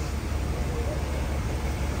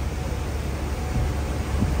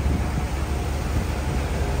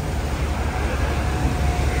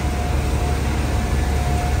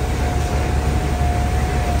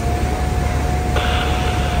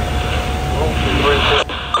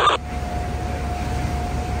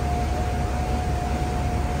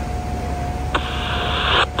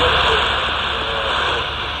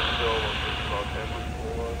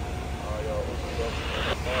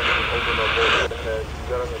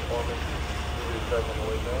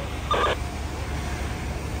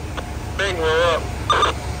 Bing, we're up.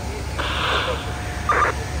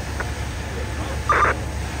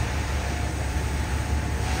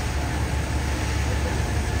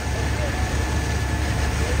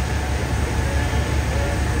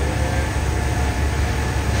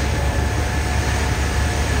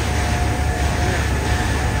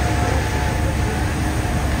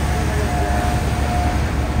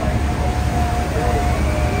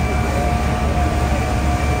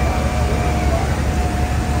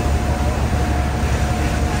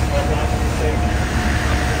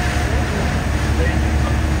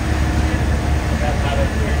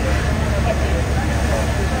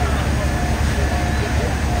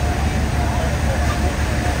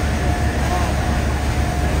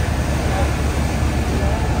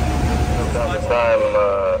 Time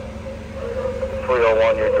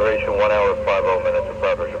 3:01, your duration 1 hour 50 minutes. The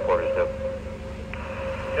progress report is due.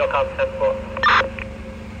 Fuel com 10-4.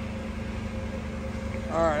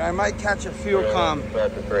 Alright, I might catch a fuel com.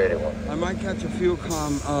 I might catch a fuel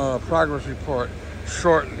com progress report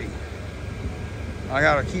shortly. I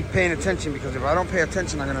gotta keep paying attention because if I don't pay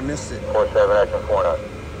attention, I'm gonna miss it. 47 action 49.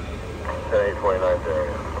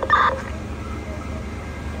 10-8-29.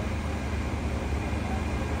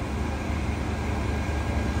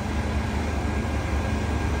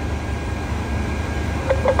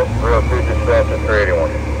 Real 2 dispatch at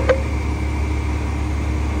 381.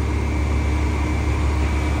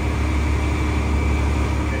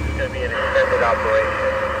 This is going to be an extended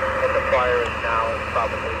operation, and the fire is now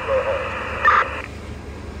probably go home.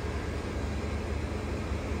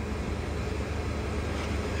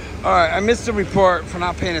 Alright, I missed the report for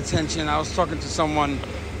not paying attention. I was talking to someone.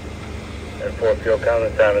 And 4 fuel count, the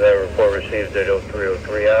time of that report received at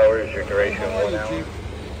 03:03 hours, your duration 1 hour.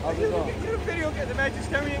 How's it going? You video get the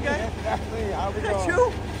Magisterian guy? That's me. How's it Is that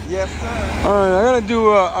going? you? Yes, sir. All right, I'm gonna do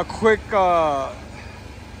a quick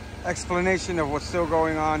explanation of what's still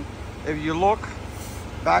going on. If you look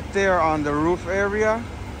back there on the roof area,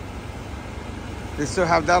 They still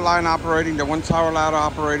have that line operating, the one tower ladder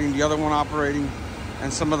operating, the other one operating,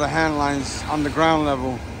 and some of the hand lines on the ground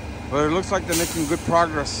level. But it looks like they're making good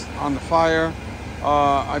progress on the fire.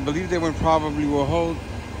 I believe they probably will hold.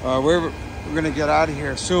 We're going to get out of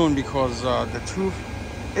here soon because the truth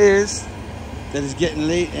is that it's getting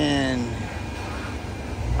late and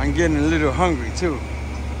I'm getting a little hungry too.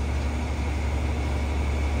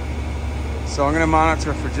 So I'm going to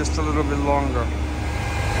monitor for just a little bit longer.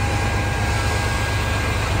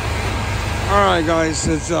 All right, guys,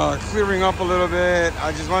 it's clearing up a little bit.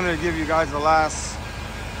 I just wanted to give you guys the last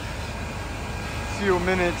few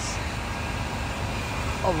minutes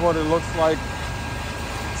of what it looks like.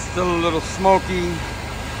 Still a little smoky.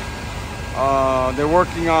 They're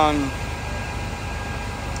working on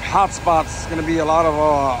hot spots. It's going to be a lot of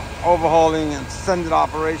overhauling and extended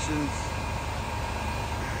operations.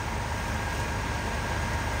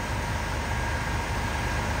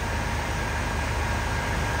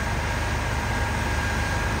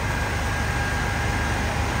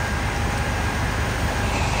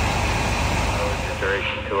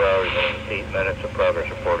 Duration 2 hours and 8 minutes of progress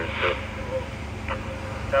reported too.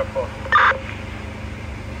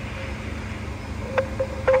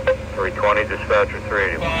 320 dispatcher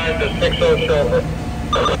 380. 5 to 60 chauffeur.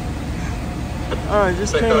 All right,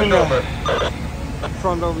 just came in the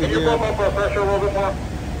front over Can you here bump up our pressure a little bit more?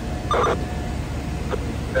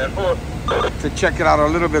 10-4. to check it out a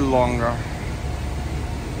little bit longer.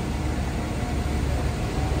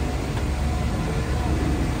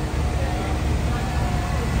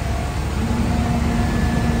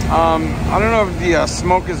 I don't know if the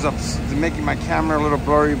smoke is up, making my camera a little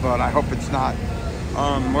blurry, but I hope it's not.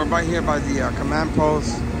 We're right here by the command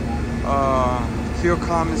post. Field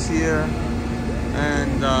comm is here,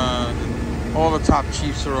 and all the top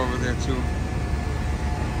chiefs are over there too.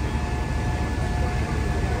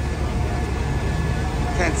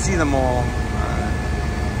 Can't see them all,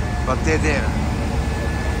 but they're there.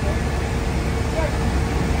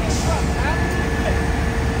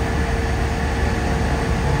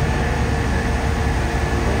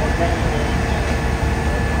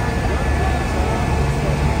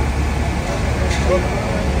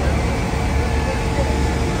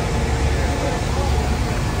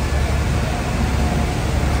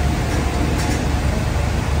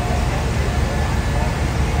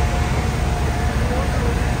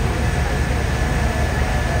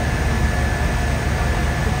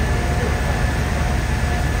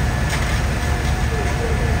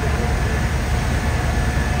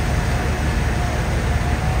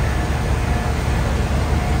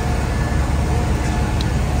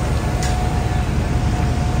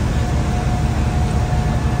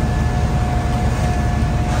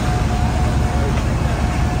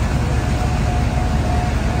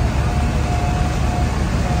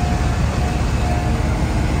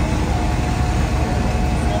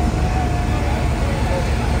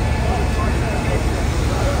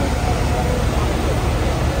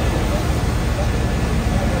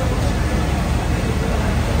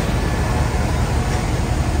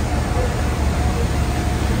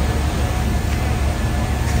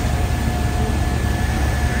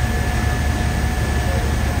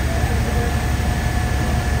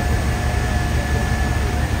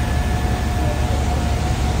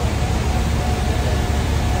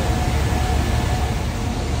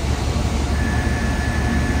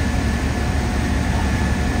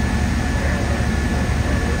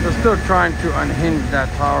 Still trying to unhinge that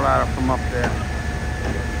tower ladder from up there.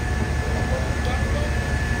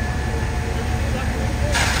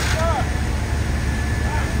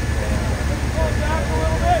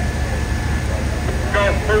 Go,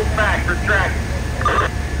 move back, retract.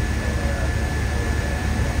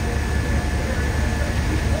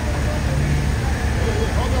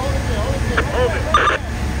 Hold it.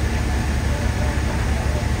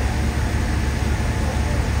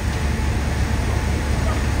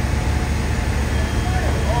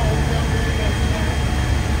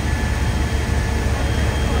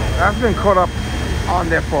 I've been caught up on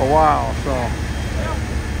there for a while, so.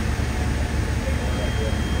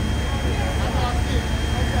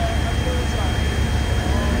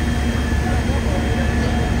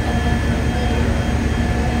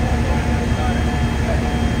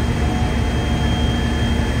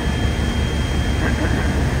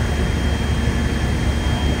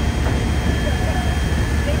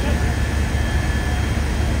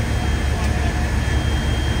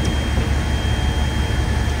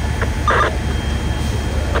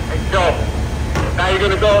 You're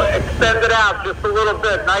going to go extend it out just a little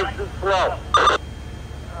bit, nice and slow.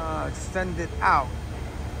 Extend it out.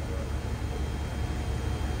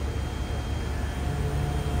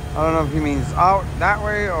 I don't know if he means out that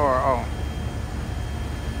way or, oh.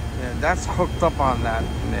 Yeah, that's hooked up on that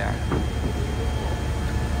there.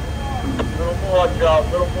 A little more, Joe,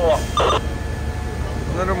 a little more.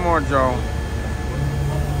 A little more, Joe.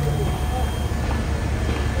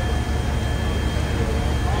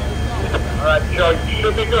 All right, Joe, you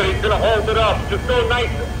should be good. He's going to hold it up. Just go nice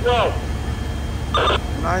and slow.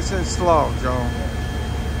 Nice and slow, Joe.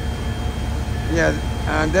 Yeah,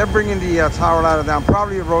 and they're bringing the tower ladder down.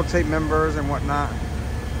 Probably rotate members and whatnot.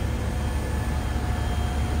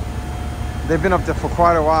 They've been up there for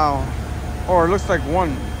quite a while. Or it looks like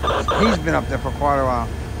one. He's been up there for quite a while.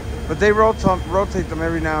 But they rotate them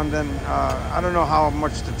every now and then. I don't know how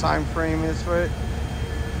much the time frame is for it.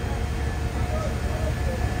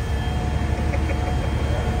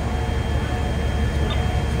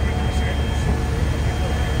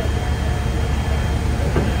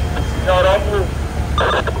 No, don't move.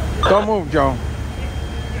 Don't move, Joe.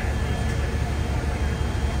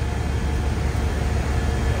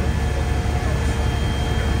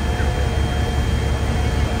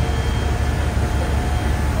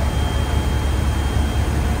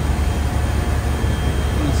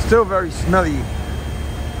 It's still very smelly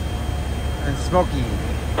and smoky.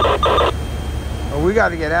 But we got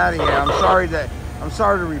to get out of here. I'm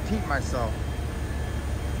sorry to repeat myself.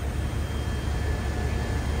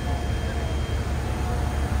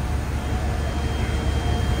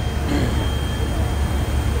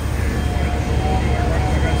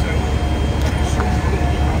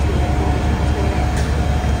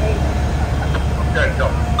 Okay, go.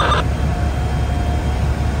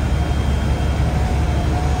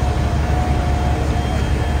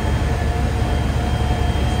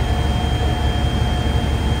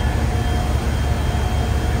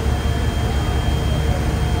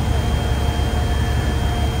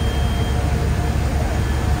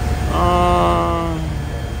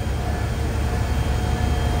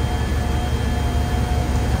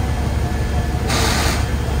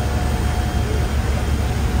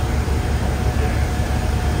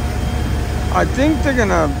 I think they're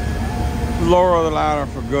gonna lower the ladder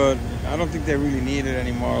for good. I don't think they really need it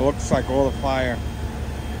anymore. It looks like all the fire.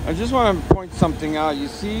 I just want to point something out. You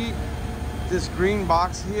see this green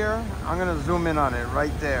box here? I'm gonna zoom in on it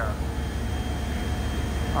right there.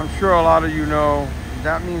 I'm sure a lot of you know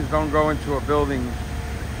that means don't go into a building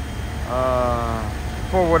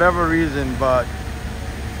for whatever reason, but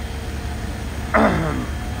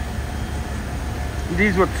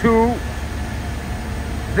these were two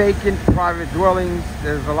vacant private dwellings.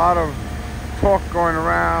 There's a lot of talk going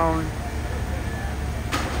around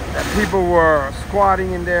that people were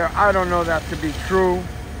squatting in there. I don't know that to be true.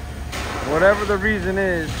 Whatever the reason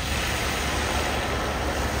is,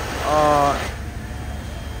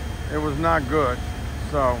 it was not good.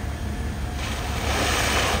 So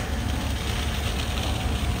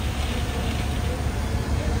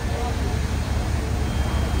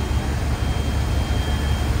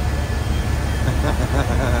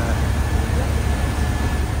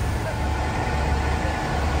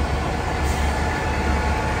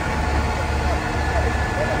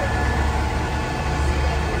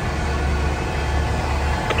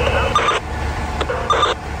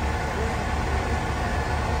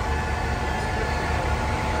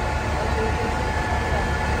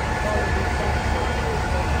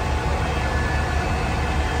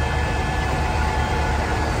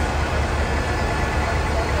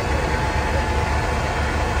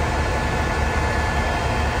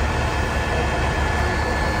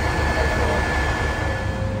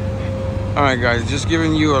Alright guys, just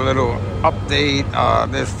giving you a little update.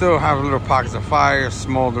 They still have little pockets of fire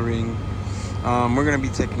smoldering. We're going to be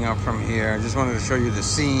taking up from here. I just wanted to show you the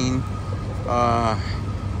scene.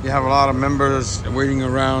 You have a lot of members waiting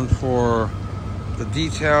around for the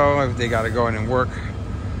detail if they got to go in and work.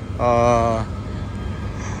 The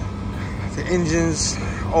engines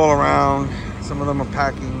all around. Some of them are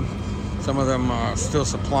packing. Some of them are still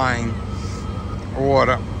supplying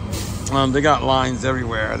water. They got lines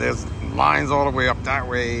everywhere. There's lines all the way up that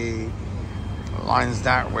way, lines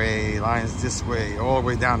that way, lines this way, all the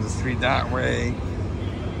way down the street that way.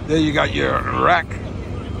 There you got your rack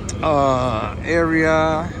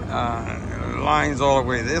area, lines all the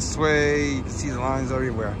way this way. You can see the lines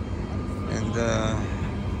everywhere. And the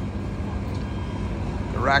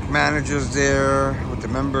rack managers there with the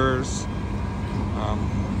members.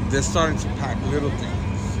 They're starting to pack little things.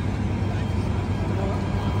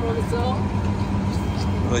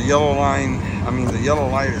 The yellow line, the yellow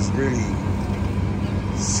light is really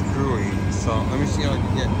screwy. So let me see how I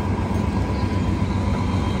can get.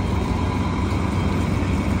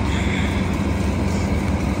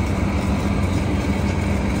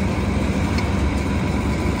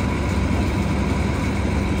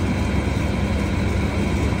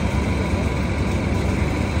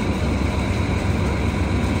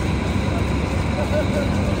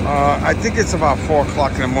 I think it's about 4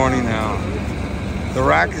 o'clock in the morning now. The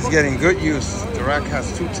rack is getting good use. The rack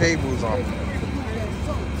has 2 tables on it.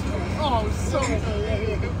 Oh, so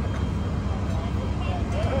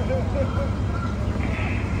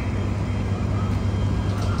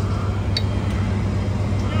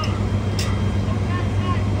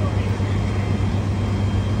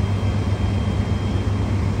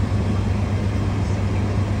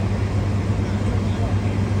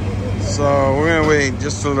So we're gonna wait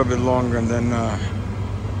just a little bit longer and then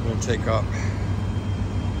we'll take up.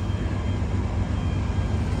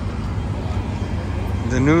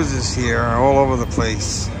 The news is here all over the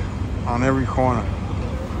place, on every corner.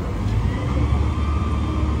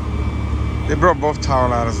 They brought both tower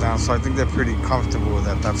ladders down, so I think they're pretty comfortable with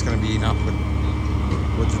that. That's gonna be enough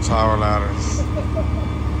with the tower ladders.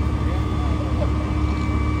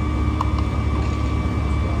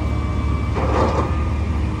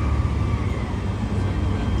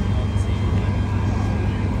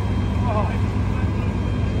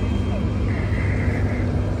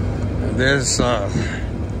 There's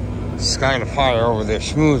Sky the Fire over there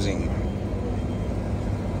schmoozing.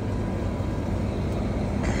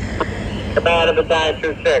 Command of Battalion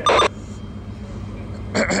 2-6.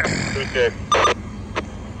 2-6.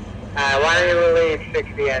 Why don't you relieve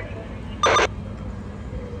 60 engines?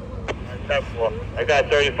 10-4. I got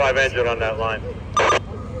 35 engine on that line.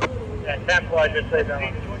 Yeah, 10-4, I just laid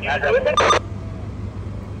down.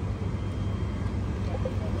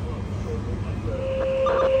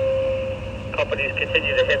 Companies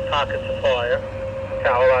continue to hit pockets of fire.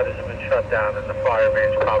 Tower ladders have been shut down and the fire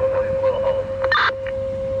range probably will hold.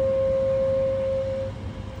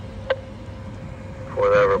 For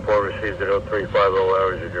that report received at 0350,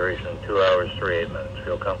 hours of duration 2 hours 38 minutes.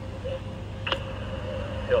 Fuel come.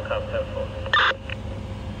 Fuel come 10-4.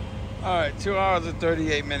 All right, 2 hours and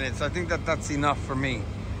 38 minutes. I think that's enough for me.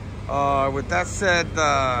 With that said,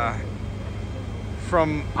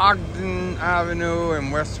 from Ogden Avenue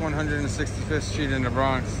and West 165th Street in the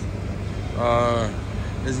Bronx,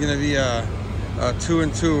 there's gonna be a 2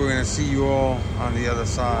 and 2. We're gonna see you all on the other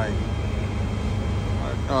side.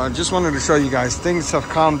 Just wanted to show you guys, things have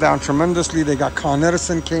calmed down tremendously. They got Con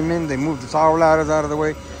Edison came in, they moved the tower ladders out of the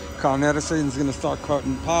way. Con Edison is gonna start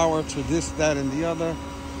cutting power to this, that, and the other.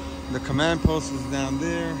 The command post is down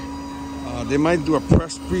there. They might do a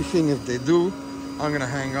press briefing. If they do, I'm gonna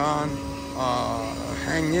hang on.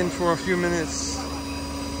 Hang in for a few minutes.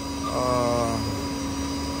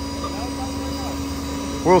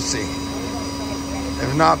 We'll see.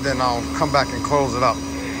 If not, then I'll come back and close it up.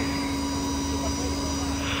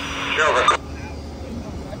 Over.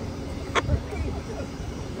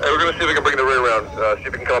 Hey, we're going to see if we can bring the rig around. See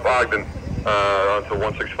if we can come up Ogden onto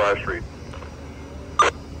 165 Street.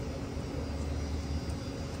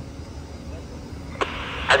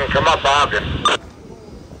 I can come up Ogden.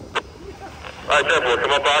 All right, 10-4,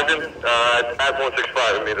 come up Ogden at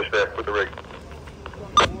 165 and meet us there with the rig.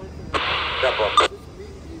 10-4.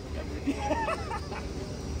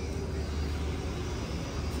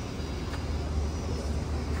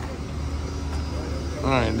 All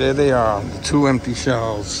right, there they are, 2 empty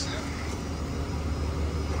shells.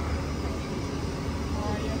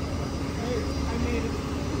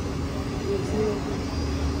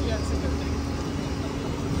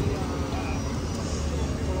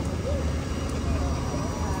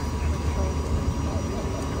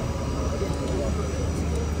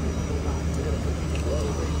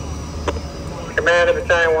 Command of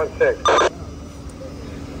Battalion 1-6.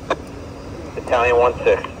 Battalion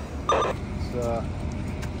 1-6.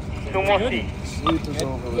 2 more feet. sleep is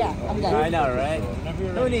over. Yeah, I'm done. I know, right?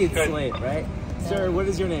 Who needs sleep, right? Sir, what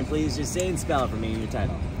is your name, please? Just say and spell it for me and your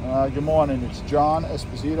title. Good morning. It's John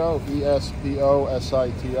Esposito,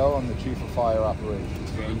 E-S-P-O-S-I-T-O. I'm the Chief of Fire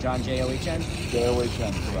Operations. And John, J-O-H-N?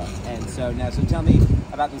 J-O-H-N, correct. And so tell me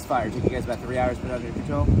about this fire. It took you guys about 3 hours to put under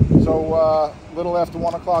control? So, a little after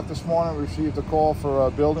 1 o'clock this morning, we received a call for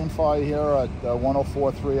a building fire here at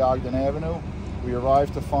 1043 Ogden Avenue. We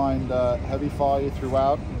arrived to find heavy fire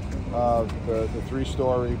throughout the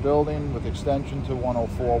 3-story building with extension to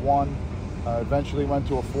 1041. Eventually went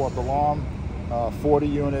to a 4th alarm, 40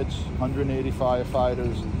 units, 180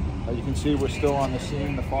 firefighters. You can see we're still on the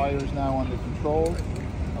scene. The fire is now under control.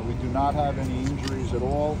 We do not have any injuries at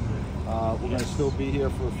all. We're going to still be here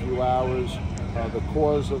for a few hours. The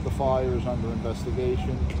cause of the fire is under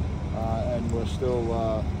investigation, and we're still,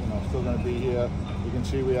 still going to be here You can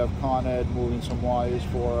see we have Con Ed moving some wires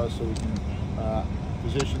for us so we can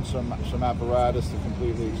position some apparatus to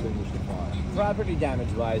completely extinguish the fire. Property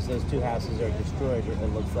damage-wise, those two houses are destroyed,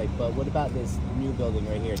 it looks like. But what about this new building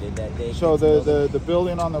right here? Did that day? So the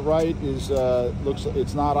building on the right is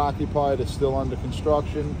it's not occupied. It's still under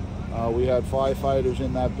construction. We had firefighters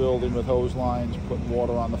in that building with hose lines putting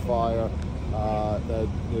water on the fire.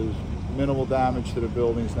 There's minimal damage to the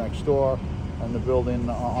buildings next door. And the building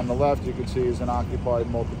on the left, you can see, is an occupied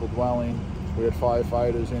multiple dwelling. We had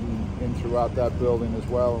firefighters in throughout that building as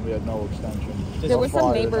well, and we had no extension. There were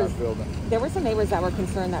some neighbors. There were some neighbors that were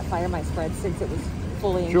concerned that fire might spread since it was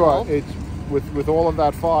fully engulfed. Sure, it's with all of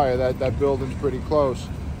that fire, that building's pretty close.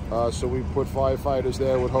 So we put firefighters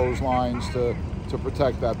there with hose lines to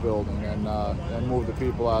protect that building and move the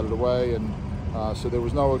people out of the way. And so there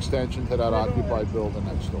was no extension to that occupied building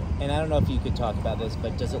next door. And I don't know if you could talk about this,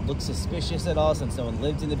 but does it look suspicious at all since someone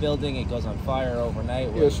lived in the building? It goes on fire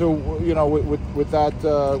overnight. Yeah. So with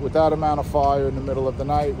that amount of fire in the middle of the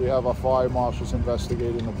night, we have our fire marshals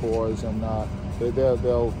investigating the cause, and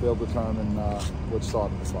they'll determine what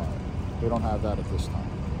started the fire. We don't have that at this time.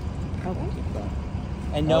 Okay. So,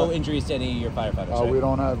 and no injuries to any of your firefighters. Right?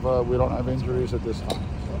 We don't have injuries at this time.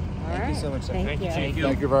 So. Thank you so much, sir. Thank you.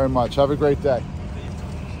 Thank you very much. Have a great day.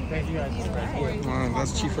 Thank you guys.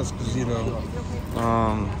 That's Chief Esposito.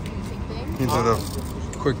 He did a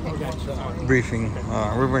quick briefing.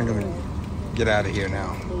 We're going to get out of here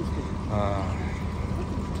now.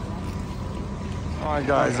 All right,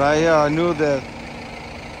 guys. I knew that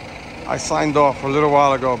I signed off a little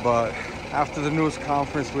while ago, but after the news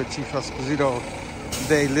conference with Chief Esposito,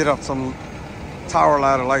 they lit up some tower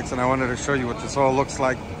ladder lights, and I wanted to show you what this all looks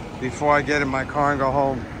like before I get in my car and go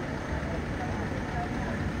home.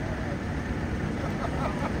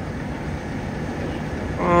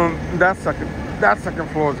 That second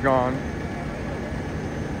floor is gone.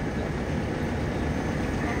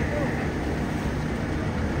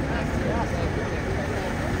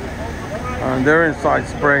 And they're inside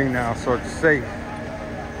spraying now, so it's safe.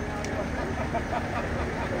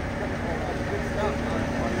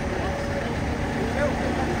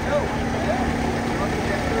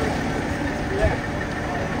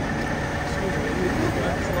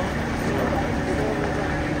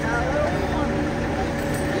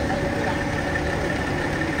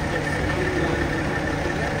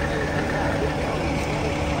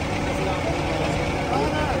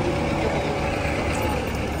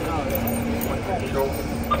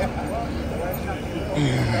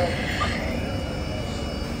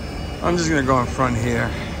 I'm just gonna go in front here.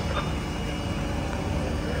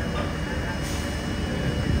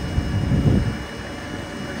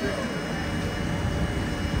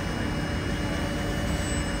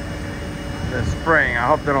 They're spraying. I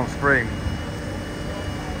hope they don't spray me.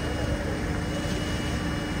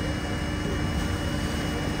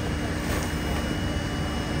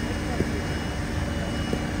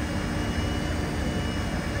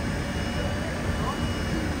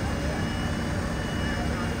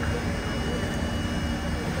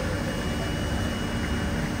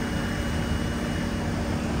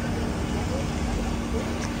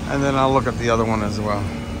 And then I'll look at the other one as well.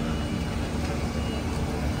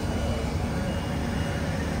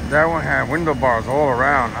 That one had window bars all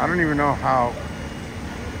around. I don't even know how.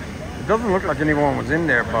 It doesn't look like anyone was in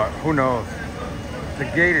there, but who knows? The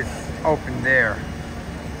gate is open there.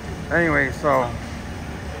 Anyway, so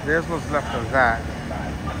there's what's left of that.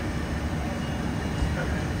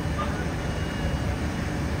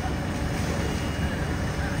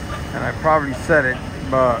 And I probably said it,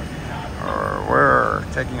 but we're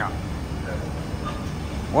taking out.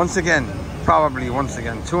 Once again, 2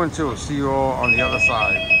 and 2. See you all on the other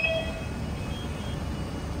side.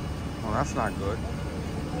 Well, that's not good.